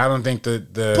 Like, I don't think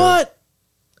But,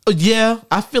 yeah,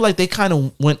 I feel like they kind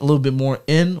of went a little bit more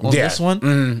in on this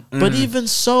one. But even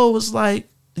so, it's like,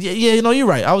 Yeah, you know, you're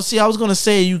right. I was gonna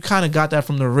say you kind of got that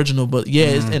from the original, but yeah,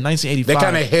 it's in 1985. They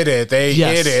kind of hit it. They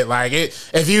hit it. Like it.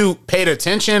 If you paid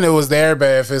attention, it was there.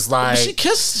 But if it's like she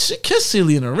kissed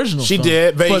Celie in the original. She film.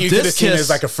 did, but you could have this seen it kiss- as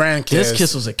like a friend kiss. This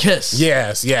kiss was a kiss.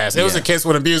 Yes. It was a kiss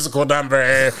with a musical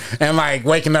number and like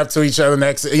waking up to each other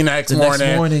next morning.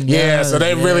 Next morning, yeah. So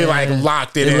they really like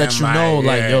locked it they in. let you know,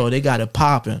 like, yo, they got it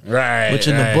popping. Right. Which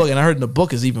in the book, and I heard in the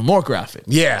book is even more graphic.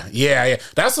 Yeah.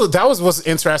 That was what's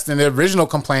interesting. The original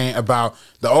complaint about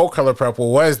the old Color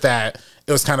Purple was that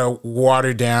it was kind of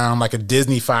watered down, like a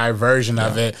Disney-fied version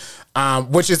of it,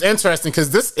 which is interesting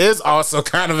because this is also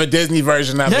kind of a Disney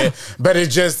version of it, but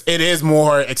it is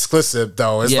more explicit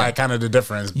though. It's like kind of the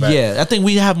difference. But. Yeah, I think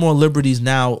we have more liberties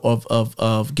now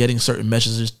of getting certain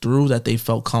messages through that they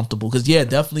felt comfortable. Because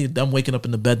definitely them waking up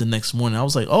in the bed the next morning, I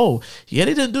was like, oh yeah,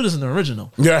 they didn't do this in the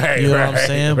original. Right, you know what I'm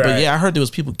saying? Right. But yeah, I heard there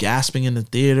was people gasping in the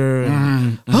theater.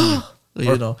 And,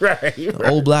 you know,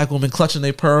 old black woman clutching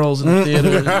their pearls in the theater.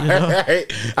 You know?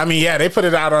 I mean, yeah, they put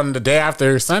it out on the day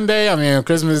after Sunday. I mean,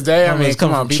 Christmas Day. I mean,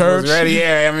 come on, people was ready.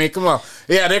 Yeah, I mean, come on.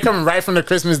 Yeah, they're coming right from the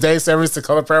Christmas Day service to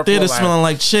Color Purple. Theater smelling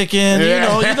like chicken.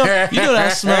 Yeah. You know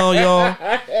that smell, y'all.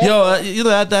 You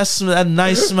know that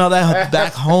nice smell, that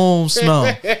back home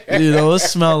smell. You know, it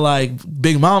smell like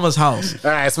Big Mama's house.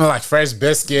 All right, it smell like fresh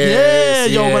biscuits.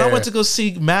 Yeah, when I went to go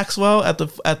see Maxwell at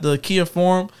the Kia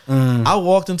Forum, I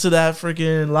walked into that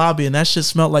freaking lobby and that shit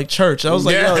smelled like church. I was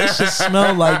like, yo, this shit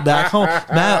smelled like back home.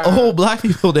 Mad old black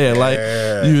people there, like,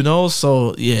 you know.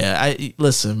 So yeah,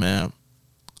 listen, man.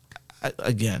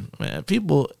 Again, man,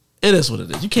 people. It is what it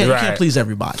is. You can't please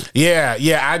everybody.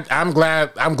 Yeah. I'm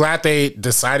glad they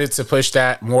decided to push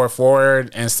that more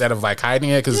forward instead of like hiding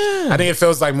it because I think it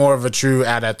feels like more of a true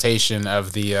adaptation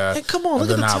of the. And come on,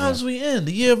 look at the times we in.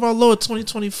 The year of our Lord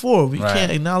 2024. We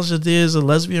can't acknowledge that there's a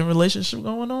lesbian relationship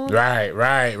going on. Right.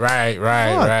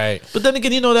 But then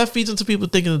again, you know that feeds into people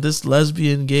thinking that this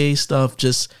lesbian gay stuff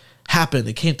just happened.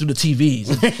 It came through the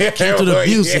TVs. It came through the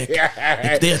music.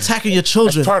 They're attacking your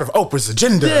children. It's part of Oprah's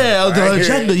agenda. Yeah, the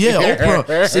agenda. Yeah,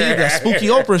 Oprah. See, that spooky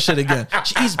Oprah shit again.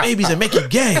 She eats babies and make you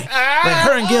gay. Like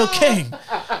her and Gayle King.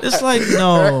 It's like,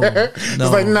 no. It's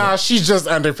like, nah, she's just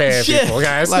underpaying people,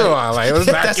 guys. Come on. Like,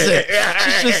 that's it.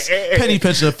 She's just penny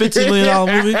pinching a $15 million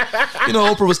movie. You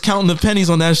know, Oprah was counting the pennies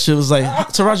on that shit. It was like,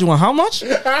 Taraji, you want how much? I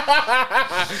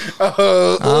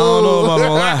don't know about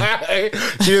all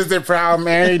that. She was the proud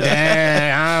Mary.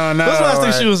 I don't know. What's the last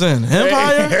thing she was in?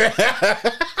 Empire?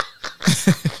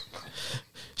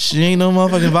 She ain't no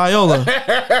motherfucking Viola.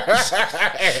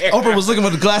 Oprah was looking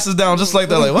with the glasses down just like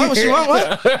that. Like, what? She want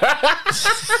what?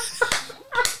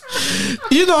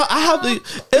 You know,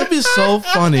 it'd be so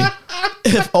funny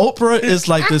if Oprah is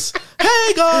like this,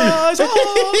 hey guys,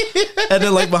 oh. And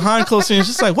then like behind closed scenes,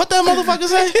 she's like, what that motherfucker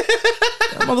say?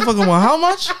 That motherfucker want how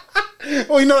much?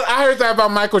 Well, you know, I heard that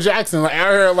about Michael Jackson. Like, I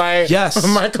heard like, yes,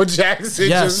 Michael Jackson.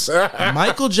 Yes,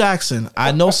 Michael Jackson.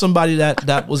 I know somebody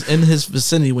that was in his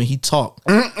vicinity when he talked.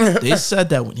 They said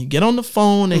that when he get on the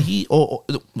phone and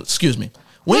excuse me.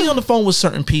 When he's on the phone with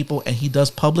certain people and he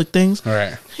does public things,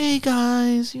 right? Hey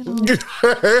guys, you know,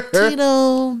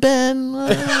 Tito, Ben.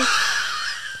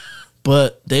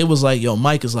 But they was like, yo,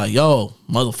 Mike is like, yo,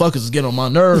 motherfuckers is getting on my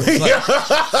nerves. Like,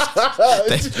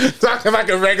 talking like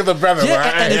a regular brother. Yeah,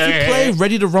 right? and if you play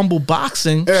Ready to Rumble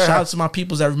Boxing, shout out to my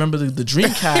peoples that remember the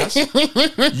Dreamcast,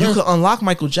 you could unlock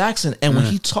Michael Jackson, and when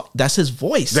he talk, that's his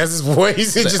voice. That's his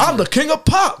voice. Like, I'm the king of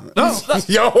pop. No,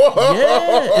 yo,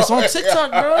 yeah, it's on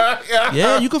TikTok, bro.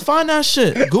 Yeah, you can find that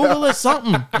shit. Google it,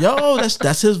 something. Yo,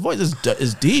 that's his voice.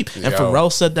 It's deep. And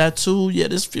Pharrell said that too. Yeah,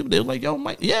 this people they were like, yo,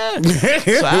 Mike. Yeah.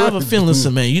 So I have a feeling,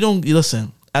 listen, man.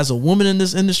 Listen. As a woman in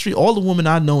this industry, all the women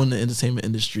I know in the entertainment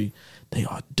industry, they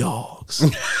are dogs.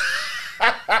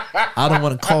 I don't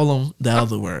want to call them the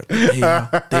other word. They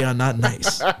are not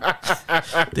nice.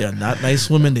 They are not nice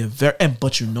women. They're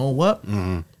but you know what?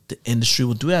 Mm-hmm. The industry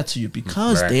will do that to you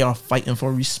because they are fighting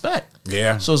for respect.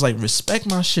 Yeah. So it's like, respect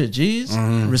my shit, G's.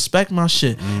 Mm-hmm. Respect my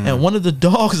shit. Mm-hmm. And one of the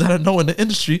dogs that I know in the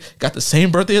industry got the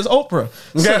same birthday as Oprah.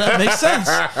 So that makes sense.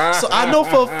 So I know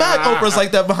for a fact Oprah's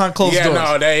like that behind closed doors.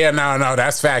 No,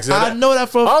 that's facts. I know that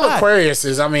for a fact. All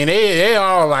Aquariuses, I mean, they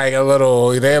all like they're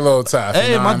a little tough.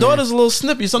 Hey, my daughter's a little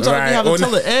snippy. Sometimes we have to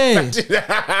tell her,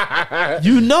 hey,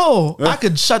 you know, I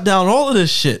could shut down all of this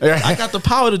shit. I got the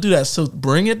power to do that. So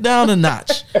bring it down a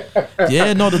notch.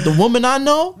 Yeah, no, the woman I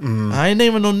know, I ain't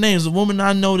naming no names. The woman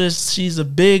I know, she's a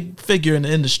big figure in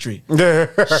the industry.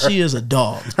 She is a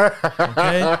dog.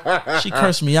 Okay, she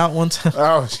cursed me out one time.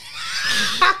 Oh,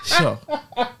 so,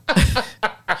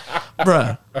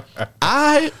 bruh,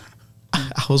 I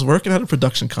was working at a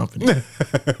production company,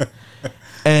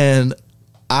 and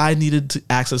I needed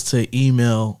access to an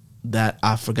email that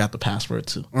I forgot the password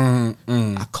to.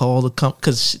 I called the company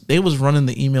because they was running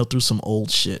the email through some old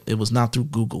shit. It was not through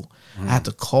Google. I had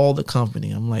to call the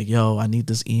company. I'm like, yo, I need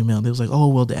this email. They was like, oh,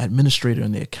 well, the administrator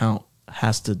in the account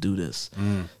has to do this.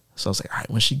 So I was like, all right,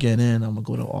 when she get in, I'm going to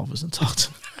go to the office and talk to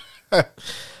her.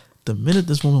 The minute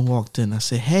this woman walked in, I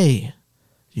said, hey,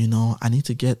 you know, I need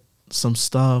to get some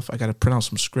stuff. I got to print out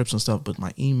some scripts and stuff, but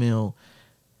my email,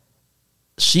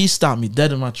 she stopped me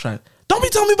dead in my track. Don't be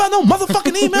telling me about no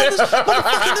motherfucking email.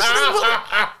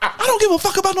 I don't give a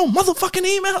fuck about no motherfucking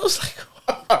email. I was like,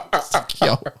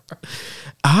 yo,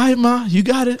 all right, ma, you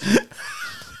got it.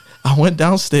 I went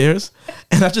downstairs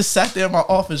and I just sat there in my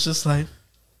office just like,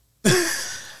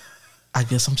 I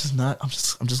guess I'm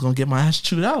just gonna get my ass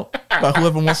chewed out by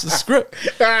whoever wants the script.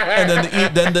 And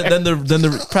then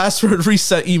the password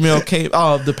reset email came.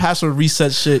 Oh, the password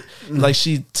reset shit. Like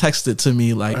she texted to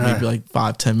me like maybe like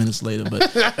 5-10 minutes later,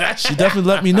 but she definitely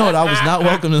let me know that I was not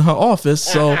welcome in her office.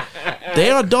 So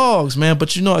they are dogs, man.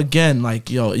 But you know, again, like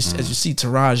yo, as you see,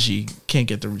 Taraji can't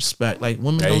get the respect. Like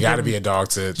women, you got to be a dog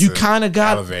to. You kind of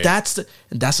got elevate. that's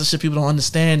the shit people don't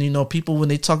understand. You know, people when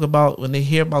they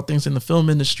hear about things in the film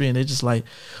industry and they just like,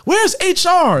 where's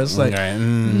HR? It's like, nah,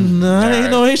 ain't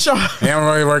no HR. They don't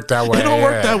really work that way. They don't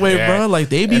work that way, bro. Like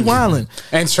they be wilding.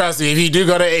 And trust me, if you do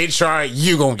go to HR,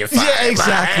 you gonna get fired. Yeah,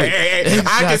 exactly.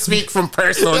 I can speak from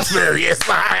personal experience.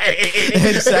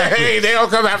 Exactly. They don't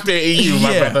come after you,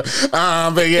 my brother.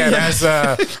 But yeah, that's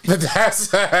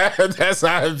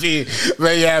how it be.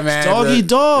 But yeah, man, Doggy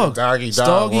dog. Doggy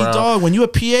dog. When you a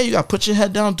PA, you gotta put your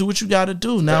head down, do what you gotta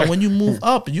do. Now, when you move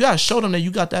up, you gotta show them that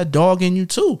you got that dog in you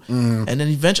too. And then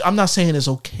eventually, I'm not saying it's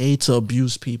okay to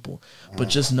abuse people, but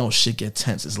just know shit get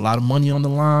tense. There's a lot of money on the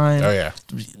line. Oh yeah.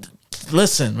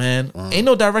 Listen, man, ain't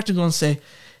no director gonna say,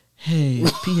 "Hey,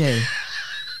 PA,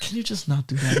 can you just not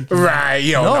do that again?" Right,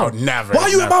 yo, no, never. Why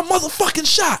you in my motherfucking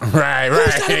shot? Right.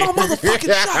 Who's that in my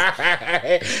motherfucking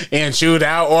shot? And chewed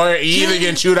out, or you either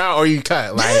get chewed out or you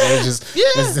cut. Like it's just,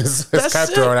 it's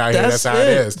cutthroat out here. That's how it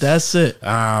is. That's it.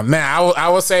 Man, I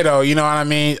will say though, you know what I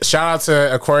mean. Shout out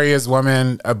to Aquarius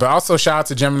woman, but also shout out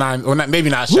to Gemini. Well, maybe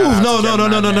not. Shout out. No.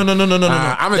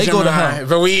 I'm a they Gemini, go to hell.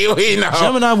 but we know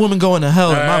Gemini women going to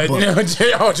hell in my book.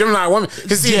 Gemini women.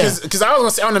 Because I was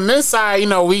gonna say on the men's side, you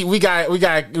know, we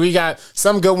got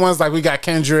some good ones, like we got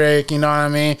Kendrick, you know what I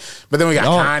mean? But then we got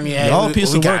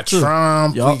Kanye, we got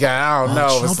Trump, we got, I don't know.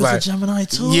 Trump it's is like, a Gemini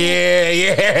too?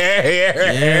 Yeah,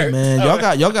 man.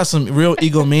 Y'all got some real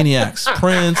egomaniacs.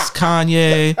 Prince,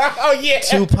 Kanye,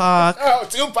 Tupac. Oh,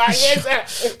 Tupac,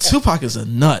 yes. Tupac is a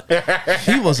nut.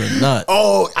 He was a nut.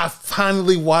 Oh, I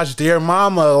finally watched Dear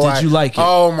Mama. Did you like it?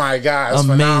 Oh my God, it's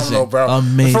phenomenal, bro.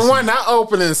 Amazing. For one, that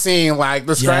opening scene, like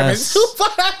describing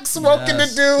Tupac smoking the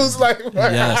dudes, like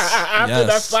after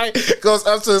that fight, goes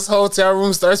up to his hotel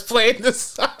room, starts playing this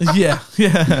song. Yeah.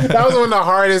 That was one of the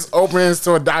hardest openings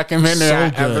to a documentary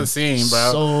I've ever seen,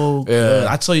 bro. So good.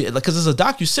 I tell you, because it's a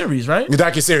docu-series, right? The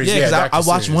docu-series, yeah. I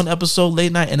watched one episode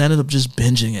late night and ended up just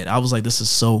binging it. I was like, this is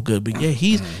so good. But yeah,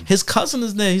 his cousin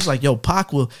is there. He's like, yo,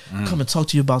 Pac will come and talk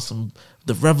to you about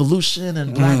the revolution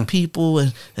and black people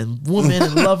and women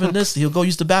and loving this. He'll go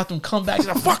use the bathroom, come back, he's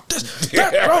like, fuck this,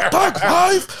 Thug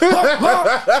life.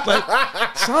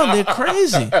 Like, son, they're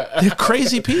crazy. They're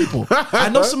crazy people. I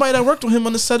know somebody that worked with him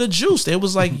on the set of Juice. They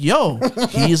was like, yo,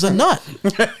 he is a nut.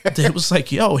 They was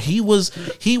like, yo, he was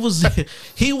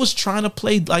trying to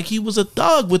play like he was a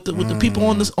thug with the people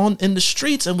in the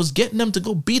streets and was getting them to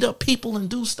go beat up people and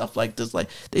do stuff like this. Like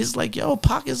they just like, yo,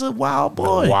 Pac is a wild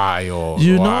boy.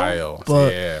 You know?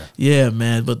 But yeah,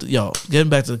 man. But yo, getting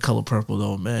back to the Color Purple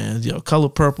though, man. Yo, Color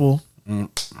Purple,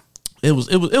 it was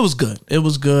good. It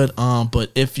was good. But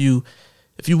if you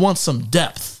want some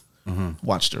depth,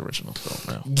 watch the original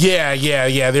film. Yeah.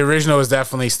 The original is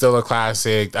definitely still a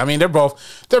classic. I mean, they're both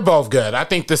good. I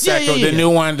think the second, the new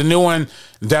one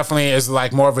definitely is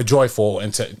like more of a joyful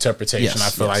interpretation. I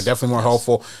feel like definitely more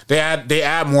hopeful. They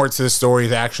add more to the story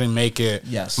to actually make it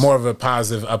more of a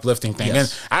positive, uplifting thing.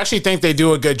 And I actually think they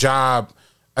do a good job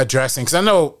addressing, because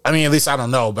at least I don't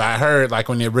know, but I heard like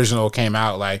when the original came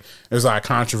out, like there was a lot of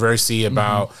controversy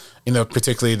about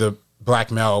particularly the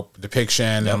black male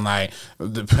depiction and like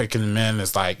depicting men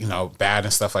as like bad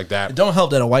and stuff like that. It don't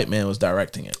help that a white man was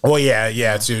directing it. Well,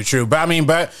 yeah, true. But I mean,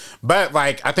 but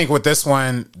like I think with this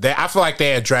one, I feel like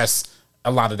they address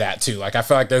a lot of that too. Like I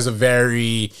feel like there's a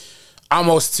very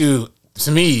almost to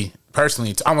me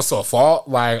personally, it's almost to a fault,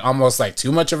 like almost like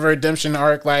too much of a redemption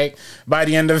arc, like by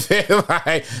the end of it,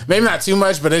 like maybe not too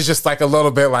much, but it's just like a little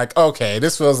bit like, okay,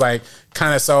 this feels like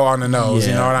kind of so on the nose,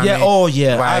 you know what I mean? Oh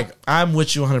yeah, like I'm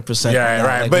with you 100%. Yeah,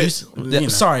 right. Like,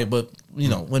 but sorry, but you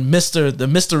know, when the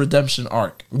Mr. Redemption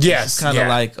arc. Yes, kind of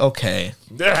like, okay.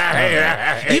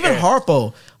 Even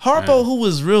Harpo, who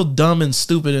was real dumb and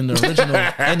stupid in the original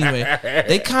anyway,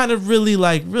 they kind of really,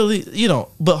 you know,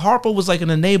 but Harpo was like an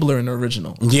enabler in the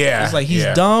original. Yeah. It's like he's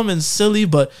dumb and silly,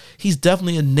 but he's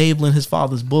definitely enabling his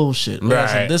father's bullshit.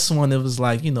 Whereas Right. in this one, it was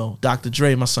like, you know, Dr.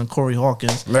 Dre, my son Corey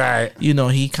Hawkins. Right. You know,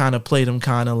 he kind of played him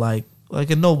kind of like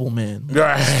a nobleman.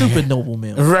 Right. Stupid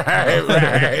nobleman.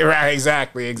 Right,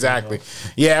 exactly.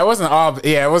 Yeah, it wasn't all.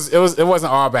 Yeah, it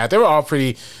wasn't all bad. They were all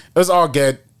pretty. It was all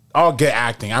good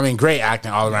acting. I mean, great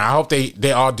acting all around. I hope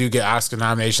they all do get Oscar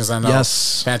nominations. I know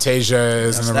Fantasia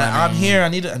is in the running. I'm Here. I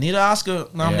need an Oscar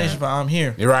nomination for I'm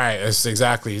Here. You're right. It's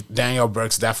exactly. Danielle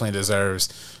Brooks definitely deserves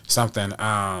something.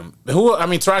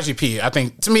 Taraji P. I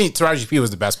think, to me, Taraji P.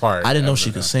 was the best part. I didn't know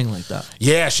she could sing like that.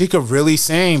 Yeah, she could really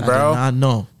sing, bro. I did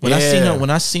not know. When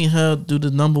I seen her do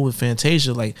the number with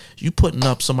Fantasia, like, you putting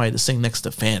up somebody to sing next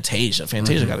to Fantasia.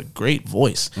 Fantasia got a great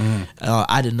voice.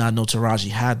 I did not know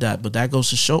Taraji had that, but that goes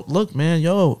to show. Look, man,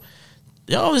 yo,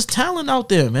 there's talent out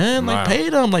there, man. Like, pay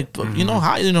them, like, you know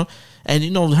how, you know. And,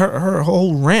 you know, her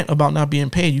whole rant about not being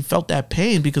paid, you felt that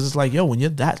pain because it's like, yo, when you're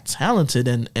that talented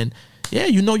and yeah,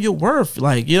 you know your worth.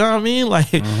 Like, you know what I mean?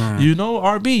 Like, you know,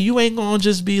 RB, you ain't gonna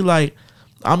just be like,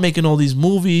 I'm making all these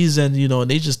movies and, you know,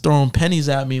 they just throwing pennies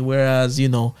at me. Whereas, you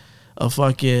know, a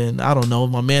fucking, I don't know,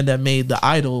 my man that made The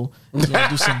Idol is gonna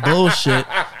do some bullshit.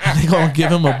 They gonna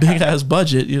give him a big ass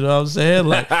budget, you know what I'm saying?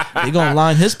 Like, they gonna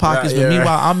line his pockets. But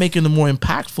meanwhile, I'm making the more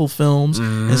impactful films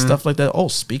and stuff like that. Oh,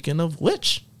 speaking of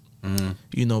which,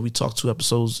 you know, we talked 2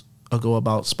 episodes ago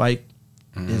about Spike.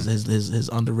 His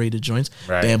underrated joints.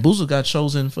 Right. Bamboozle got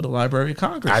chosen for the Library of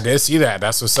Congress. I did see that.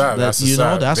 That's what's up. That's what's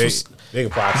up. That's big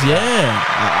props. Yeah,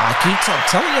 I keep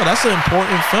telling you, that's an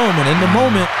important film. And in the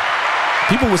moment,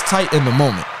 people was tight in the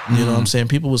moment. You know what I'm saying?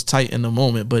 People was tight in the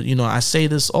moment. But, you know, I say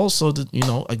this also that, you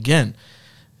know, again,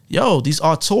 yo, these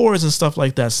auteurs and stuff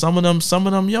like that. Some of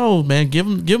them, yo, man, give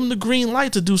them the green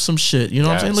light to do some shit. You know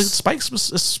what I'm saying? Like Spike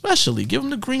especially, give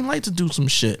them the green light to do some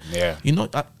shit. Yeah, you know.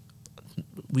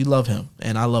 We love him,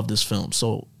 and I love this film.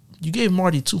 So you gave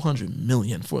Marty $200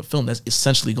 million for a film that's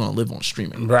essentially going to live on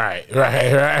streaming. Right. Come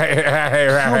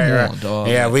on, dog.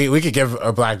 Yeah, we could give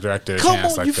a black director a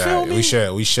chance like that. We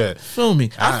should. Feel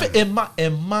me? In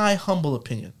my humble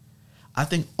opinion, I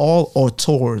think all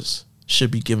auteurs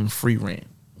should be given free reign.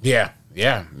 Yeah.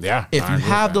 If you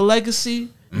have the legacy,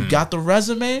 you got the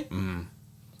resume.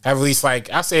 At least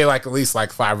at least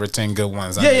 5 or 10 good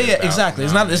ones. Yeah, exactly.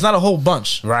 It's not a whole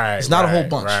bunch. Right. It's not a whole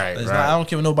bunch. Right. I don't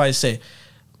care what nobody say.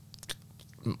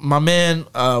 My man,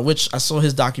 which I saw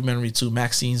his documentary too,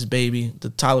 Maxine's Baby,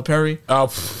 the Tyler Perry.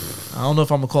 Oh, I don't know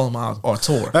if I'm gonna call him an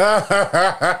auteur.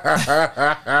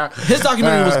 His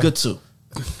documentary was good too.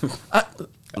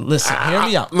 Listen, hear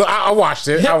me out. I watched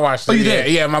it. Oh, you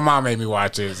did? Yeah, my mom made me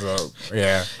watch it. So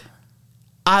yeah,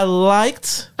 I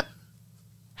liked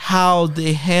how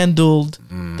they handled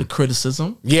the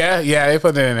criticism. Yeah, they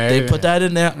put that in there. They put that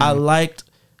in there. I liked,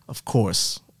 of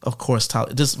course,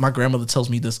 Tyler. My grandmother tells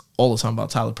me this all the time about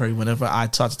Tyler Perry whenever I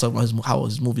talk about how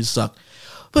his movies suck.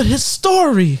 But his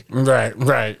story, right.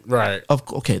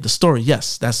 Okay, the story,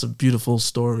 yes, that's a beautiful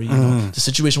story. You know, the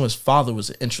situation with his father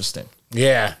was interesting.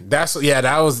 Yeah, that's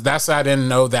I didn't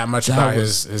know that much about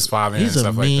his father and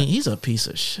stuff like that. He's a piece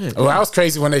of shit. Well, that was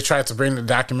crazy when they tried to bring the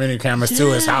documentary cameras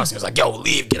to his house. He was like, "Yo,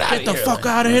 leave, get out of here, get the fuck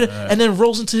out of here," and then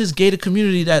rolls into his gated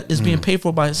community that is being paid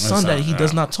for by his son that he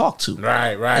does not talk to.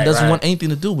 Right, and doesn't want anything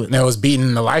to do with. And it was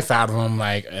beating the life out of him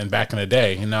and back in the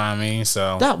day. You know what I mean?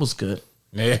 So that was good.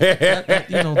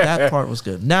 That part was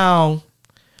good. Now,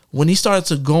 when he started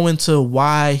to go into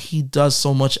why he does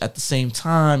so much at the same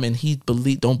time, and he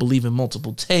don't believe in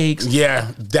multiple takes,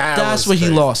 that's where he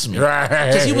lost me. Right,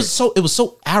 because it was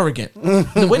so arrogant.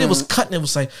 The way it was cutting, it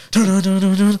was like,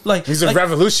 like he's a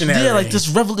revolutionary. Yeah, like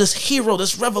this hero,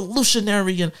 this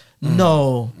revolutionary, and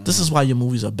no, this is why your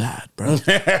movies are bad, bro.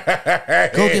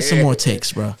 Go get some more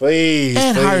takes, bro. Please,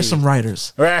 hire some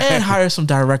writers, and hire some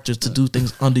directors to do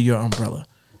things under your umbrella.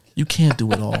 You can't do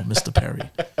it all, Mr. Perry.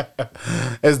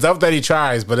 It's dope that he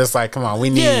tries, but it's like, come on, we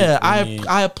need. Yeah,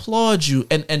 I applaud you,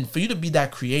 and for you to be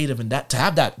that creative and to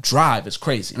have that drive is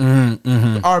crazy.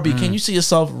 RB, can you see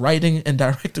yourself writing and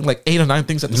directing like 8 or 9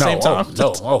 things at the same time?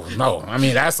 No. I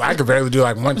mean, I could barely do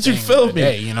like one thing. You feel me?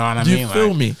 Day, you know what I mean? You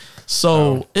feel me?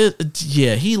 So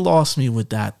he lost me with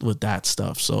that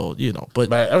stuff. So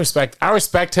but I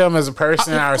respect him as a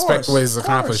person. I respect his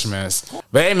accomplishments.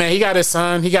 But hey, man, he got his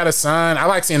son. I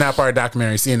like seeing that part of the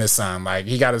documentary, seeing his son. Like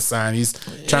he got his son. He's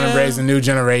trying to raise a new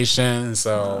generation.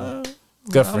 So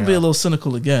good for him. I'll be a little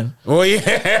cynical again. Well, yeah,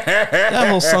 that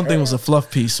whole son thing was a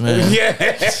fluff piece, man. Yeah.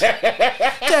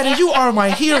 Daddy, you are my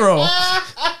hero.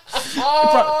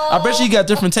 I bet you got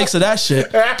different takes of that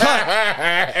shit.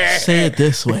 Cut. Say it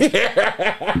this way.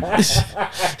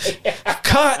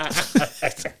 Cut.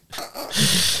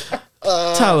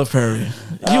 Tyler Perry,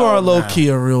 you are low key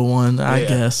a real one, I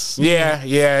guess. Yeah.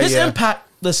 His impact.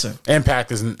 Listen,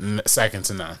 impact is second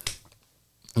to none.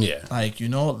 Yeah, like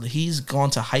he's gone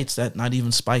to heights that not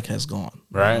even Spike has gone.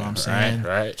 Right, you know what I'm saying?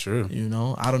 Right, true.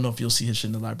 I don't know if you'll see his shit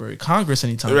in the Library of Congress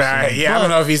anytime right, soon. Yeah, I don't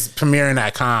know if he's premiering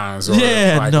at Cons or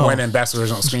winning Best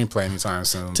Original Screenplay anytime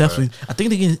soon. Definitely, I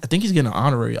think he's getting an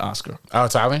honorary Oscar. Oh,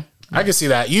 Tyler. I can see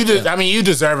that. You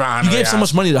deserve an honor. You gave so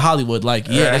much money to Hollywood. Like,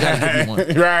 they gotta give you one.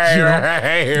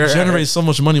 Right. You generate so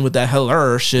much money with that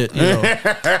hell shit. You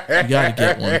gotta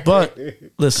get one. But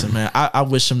listen, man, I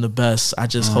wish him the best. I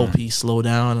just hope he slow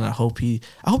down, and I hope he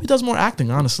does more acting.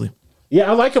 Honestly.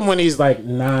 Yeah, I like him when he's like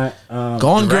not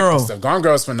Gone Girl. Stuff. Gone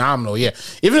Girl is phenomenal. Yeah,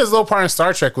 even his little part in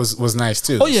Star Trek was nice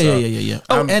too. Oh yeah.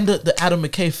 Oh, and the Adam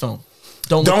McKay film.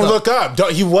 Don't look up.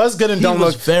 He was good and Don't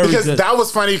Look very because good. That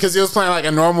was funny because he was playing like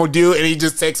a normal dude and he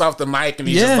just takes off the mic and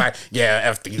he's just like,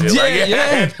 F the dude.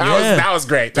 That was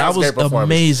great. That was great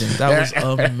amazing. That was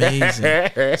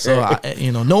amazing. So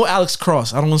no Alex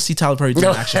Cross. I don't want to see Tyler Perry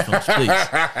doing action films,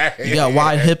 please. You got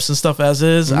wide hips and stuff as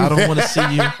is. I don't want to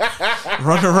see you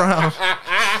run around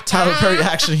Tyler Perry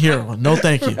action hero. No,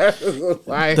 thank you.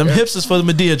 Them hips is for the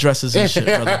Medea dresses and shit,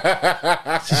 brother.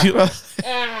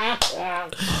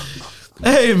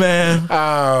 Hey man,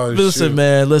 listen,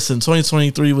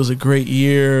 2023 was a great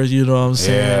year. You know what I'm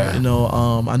saying?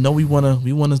 Yeah. I know we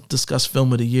wanna discuss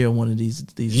film of the year one of these.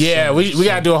 Yeah, we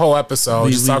gotta do a whole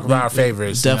episode. Just talk about our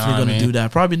favorites. Definitely gonna do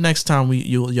that. Probably next time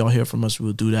y'all hear from us,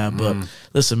 we'll do that. But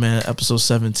listen, man, episode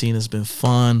 17 has been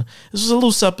fun. This was a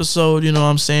loose episode. You know what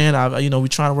I'm saying? We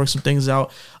trying to work some things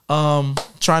out.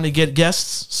 Trying to get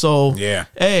guests. So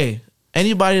hey.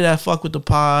 Anybody that fuck with the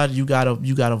pod, you got a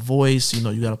voice,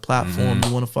 you got a platform.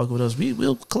 You want to fuck with us?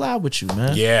 We'll collab with you,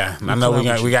 man. Yeah, I know we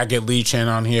got to get Lee Chen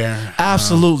on here.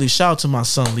 Absolutely. Shout out to my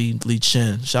son Lee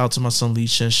Chen. Shout out to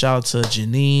Shout out to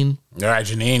Janine. All right,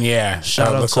 Janine. Yeah.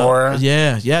 Shout out to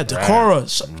Cora.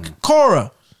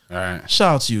 Cora. All right.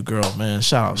 Shout out to you, girl, man.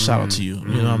 Shout out to you. You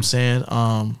know what I'm saying?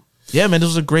 Yeah, man, this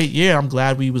was a great year. I'm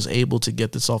glad we was able to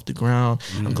get this off the ground.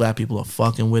 I'm glad people are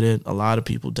fucking with it. A lot of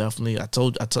people definitely. I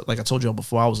told y'all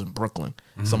before, I was in Brooklyn.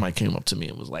 Somebody came up to me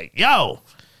and was like, "Yo,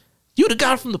 you the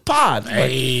guy from the pod."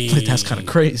 Like, that's kind of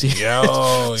crazy.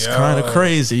 It's kind of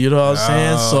crazy. You know what I'm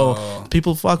saying? So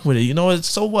people fuck with it.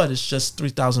 So what? It's just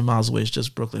 3,000 miles away. It's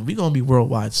just Brooklyn. We gonna be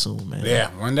worldwide soon, man. Yeah,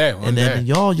 one day. And then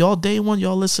y'all day one,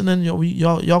 y'all listening.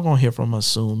 Y'all gonna hear from us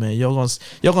soon, man. Y'all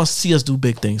gonna see us do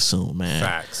big things soon, man.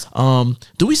 Facts.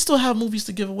 Do we still have movies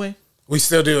to give away? We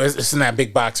still do. It's in that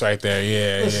big box right there.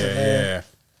 Yeah.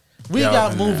 We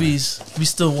got movies we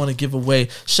still want to give away.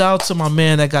 Shout out to my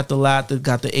man that got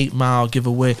the 8 Mile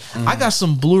giveaway. I got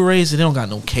some Blu-rays and they don't got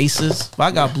no cases, but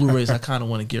I got Blu-rays I kind of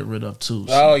want to get rid of too.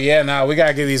 So. Oh yeah, no, we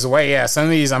gotta give these away. Yeah, some of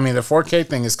these, the 4K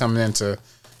thing is coming into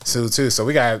too. So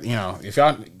we got, if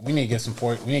y'all, we need to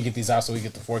get these out so we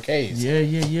get the 4Ks.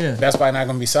 Yeah. Best Buy not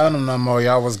gonna be selling them no more.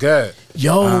 Y'all was good.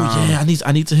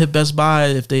 I need to hit Best Buy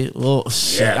if they. Well,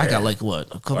 shit, I got like what,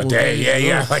 a couple of days.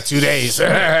 Yeah, like 2 days.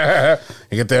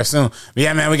 You get there soon. But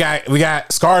yeah, man, we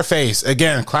got Scarface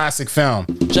again, classic film.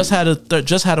 Just had a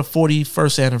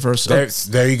 41st anniversary.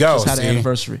 There you go. Just had an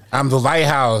anniversary. The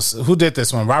Lighthouse. Who did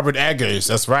this one? Robert Eggers.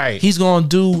 That's right. He's gonna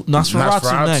do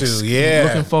Nosferatu next. Yeah,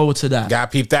 looking forward to that.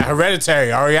 Got peep that.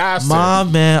 Hereditary. Ari Aster. My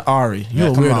man Ari, you a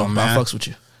weirdo, man. I fucks with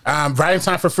you. Right in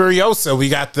time for Furiosa. We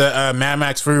got the Mad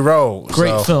Max Fury Road.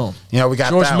 Great film. We got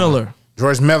George Miller.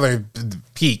 George Miller,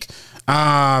 peak.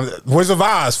 Wizard of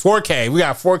Oz, 4K. We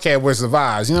got 4K Wizard of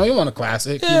Oz. You want a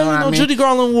classic. Yeah, Judy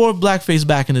Garland wore blackface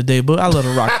back in the day, but I let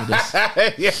her rock for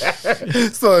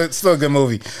this. Still a good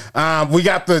movie. We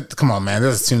got come on, man,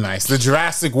 this is too nice. The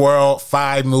Jurassic World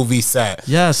 5 movie set.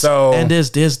 Yes. So, and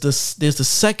there's the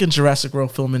second Jurassic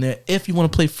World film in there if you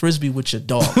want to play frisbee with your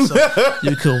dog. So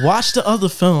you could watch the other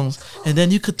films and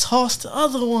then you could toss the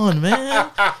other one,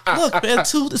 man. Look, man,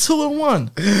 two in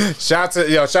one. Shout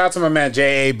out to my man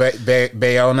J.A.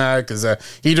 Bayona, because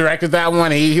he directed that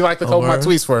one. He liked to hold my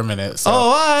tweets for a minute. So.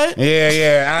 All right.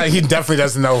 Yeah. He definitely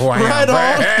doesn't know who I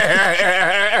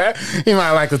am. He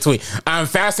might like the tweet.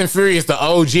 Fast and Furious, the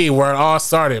OG, where it all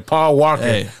started. Paul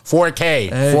Walker,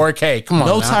 4K. Come on.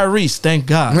 No Tyrese, thank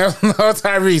God. No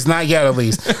Tyrese, not yet at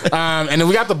least. And then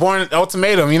we got the Bourne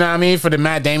Ultimatum. You know what I mean? For the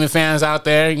Matt Damon fans out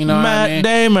there, you know what I mean? Matt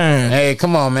Damon. Hey,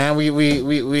 come on, man. We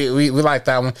like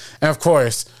that one, and of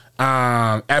course.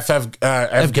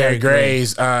 F. Gary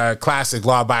Gray's classic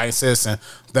Law Abiding Citizen,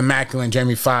 the immaculate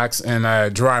Jamie Foxx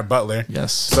and Gerard Butler.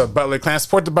 Yes. So Butler clan,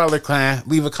 support the Butler clan.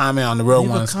 Leave a comment on the real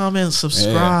ones. Leave a comment,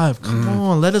 subscribe. Yeah. Come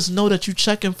on, let us know that you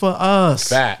checking for us.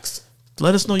 Facts.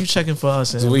 Let us know you checking for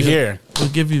us. And so we here. We'll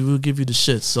give you the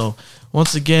shit. So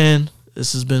once again,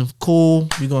 this has been cool.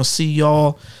 We're gonna see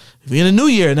y'all. We're in the new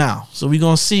year now, so we're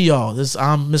gonna see y'all.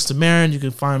 I'm Mr. Marin. You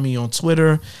can find me on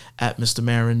Twitter at Mr.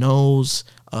 Marin Knows.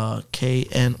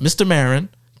 Mr. Marin,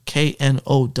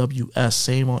 KNOWS.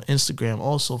 Same on Instagram.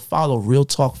 Also follow Real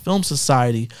Talk Film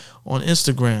Society on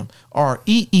Instagram.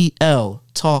 REEL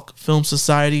Talk Film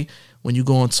Society. When you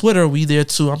go on Twitter, we there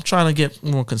too. I'm trying to get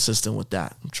more consistent with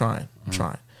that. I'm trying.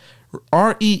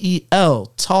 REEL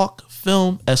Talk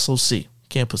Film SOC.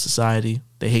 Can't put society.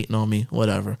 They hating on me.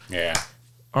 Whatever. Yeah.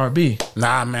 RB.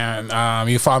 Nah, man.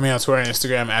 You follow me on Twitter and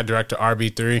Instagram at Director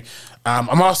RB3.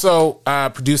 I'm also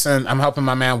producing. I'm helping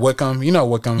my man Wickham. You know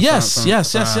Wickham. Yes. I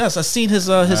seen his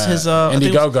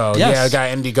Indiegogo. Yes. Yeah, I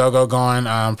got Indiegogo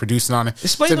going. Producing on it.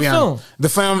 Explain the film. The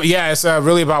film, yeah, it's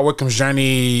really about Wickham's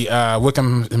journey.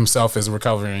 Wickham himself is a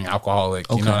recovering alcoholic.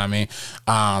 Okay. You know what I mean?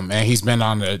 And he's been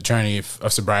on the journey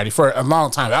of sobriety for a long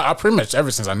time. I pretty much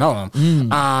ever since I know him.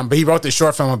 But he wrote this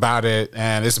short film about it,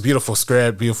 and it's a beautiful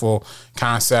script, beautiful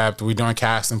concept. We're doing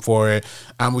casting for it.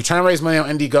 We're trying to raise money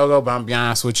on Indiegogo, but I'm be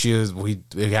honest with you, we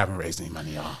haven't raised any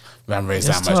money, y'all. We haven't raised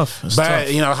that much. It's but tough.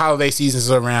 you know, holiday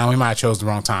season's around. We might have chose the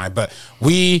wrong time, but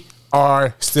we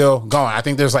are still going. I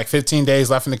think there's like 15 days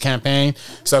left in the campaign.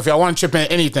 So if y'all want to chip in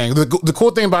anything, the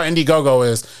cool thing about Indiegogo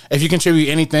is if you contribute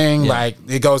anything, like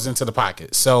it goes into the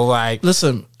pocket. So like,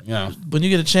 listen, you know, when you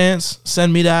get a chance,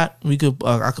 send me that. We could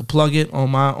I could plug it on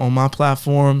my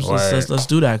platforms. Let's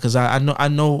do that because I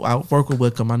know I work with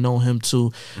Wickham. I know him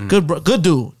too. Good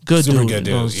dude. Super good dude.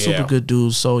 You know, super good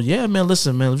dude. So yeah, man.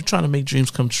 Listen, man. If you're trying to make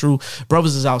dreams come true,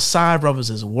 brothers is outside. Brothers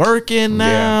is working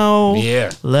now.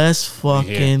 Yeah. Let's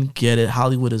fucking get it.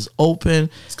 Hollywood is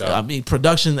open. I mean,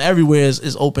 production everywhere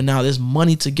is open now. There's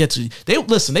money to get to.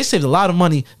 They saved a lot of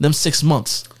money them 6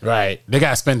 months. Right. They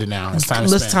gotta spend it now. It's time to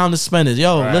spend. It's time to spend it.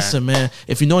 Yo, listen, man.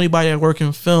 If you know anybody that work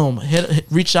in film,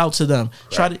 reach out to them.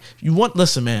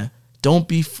 Listen, man. Don't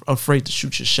be afraid to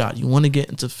shoot your shot. You want to get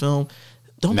into film.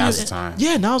 Now's the time.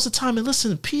 Yeah, now's the time. And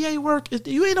listen, PA work,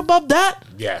 you ain't above that.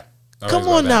 Yeah. Come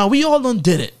on now. We all done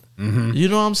did it. You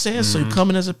know what I'm saying? So you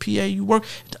come in as a PA, you work.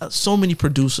 So many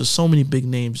producers, so many big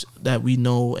names that we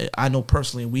know, I know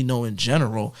personally, and we know in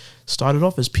general, started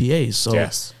off as PAs. So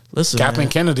yes. Listen, Kathleen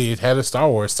man. Kennedy, head of Star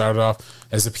Wars, started off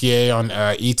as a PA on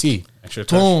E.T.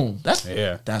 Boom.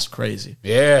 That's crazy.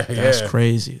 Yeah. That's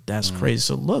crazy. That's crazy.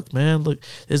 So look, man,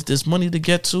 there's money to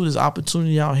get to. There's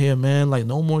opportunity out here, man. Like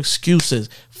no more excuses.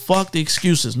 Fuck the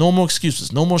excuses. No more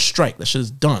excuses. No more strike. That shit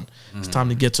is done. It's time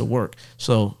to get to work.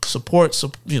 So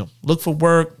look for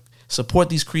work. Support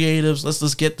these creatives.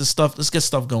 Let's get this stuff. Let's get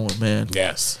stuff going, man.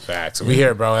 Yes, facts. We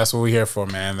here, bro. That's what we here for,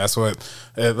 man. That's what.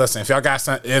 Listen, if y'all got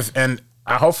some,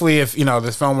 hopefully, if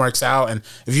this film works out, and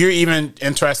if you're even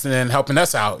interested in helping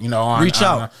us out, reach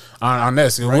out on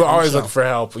this. We're always looking for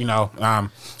help,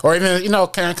 or even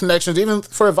kind of connections, even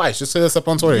for advice. Just hit us up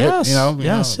on Twitter. Yes,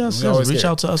 yes. Reach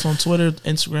out to us on Twitter,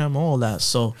 Instagram, all that.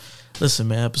 So, listen,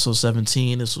 man. Episode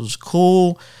 17. This was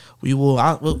cool.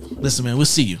 Listen, man. We'll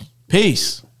see you.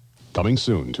 Peace. Coming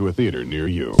soon to a theater near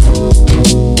you.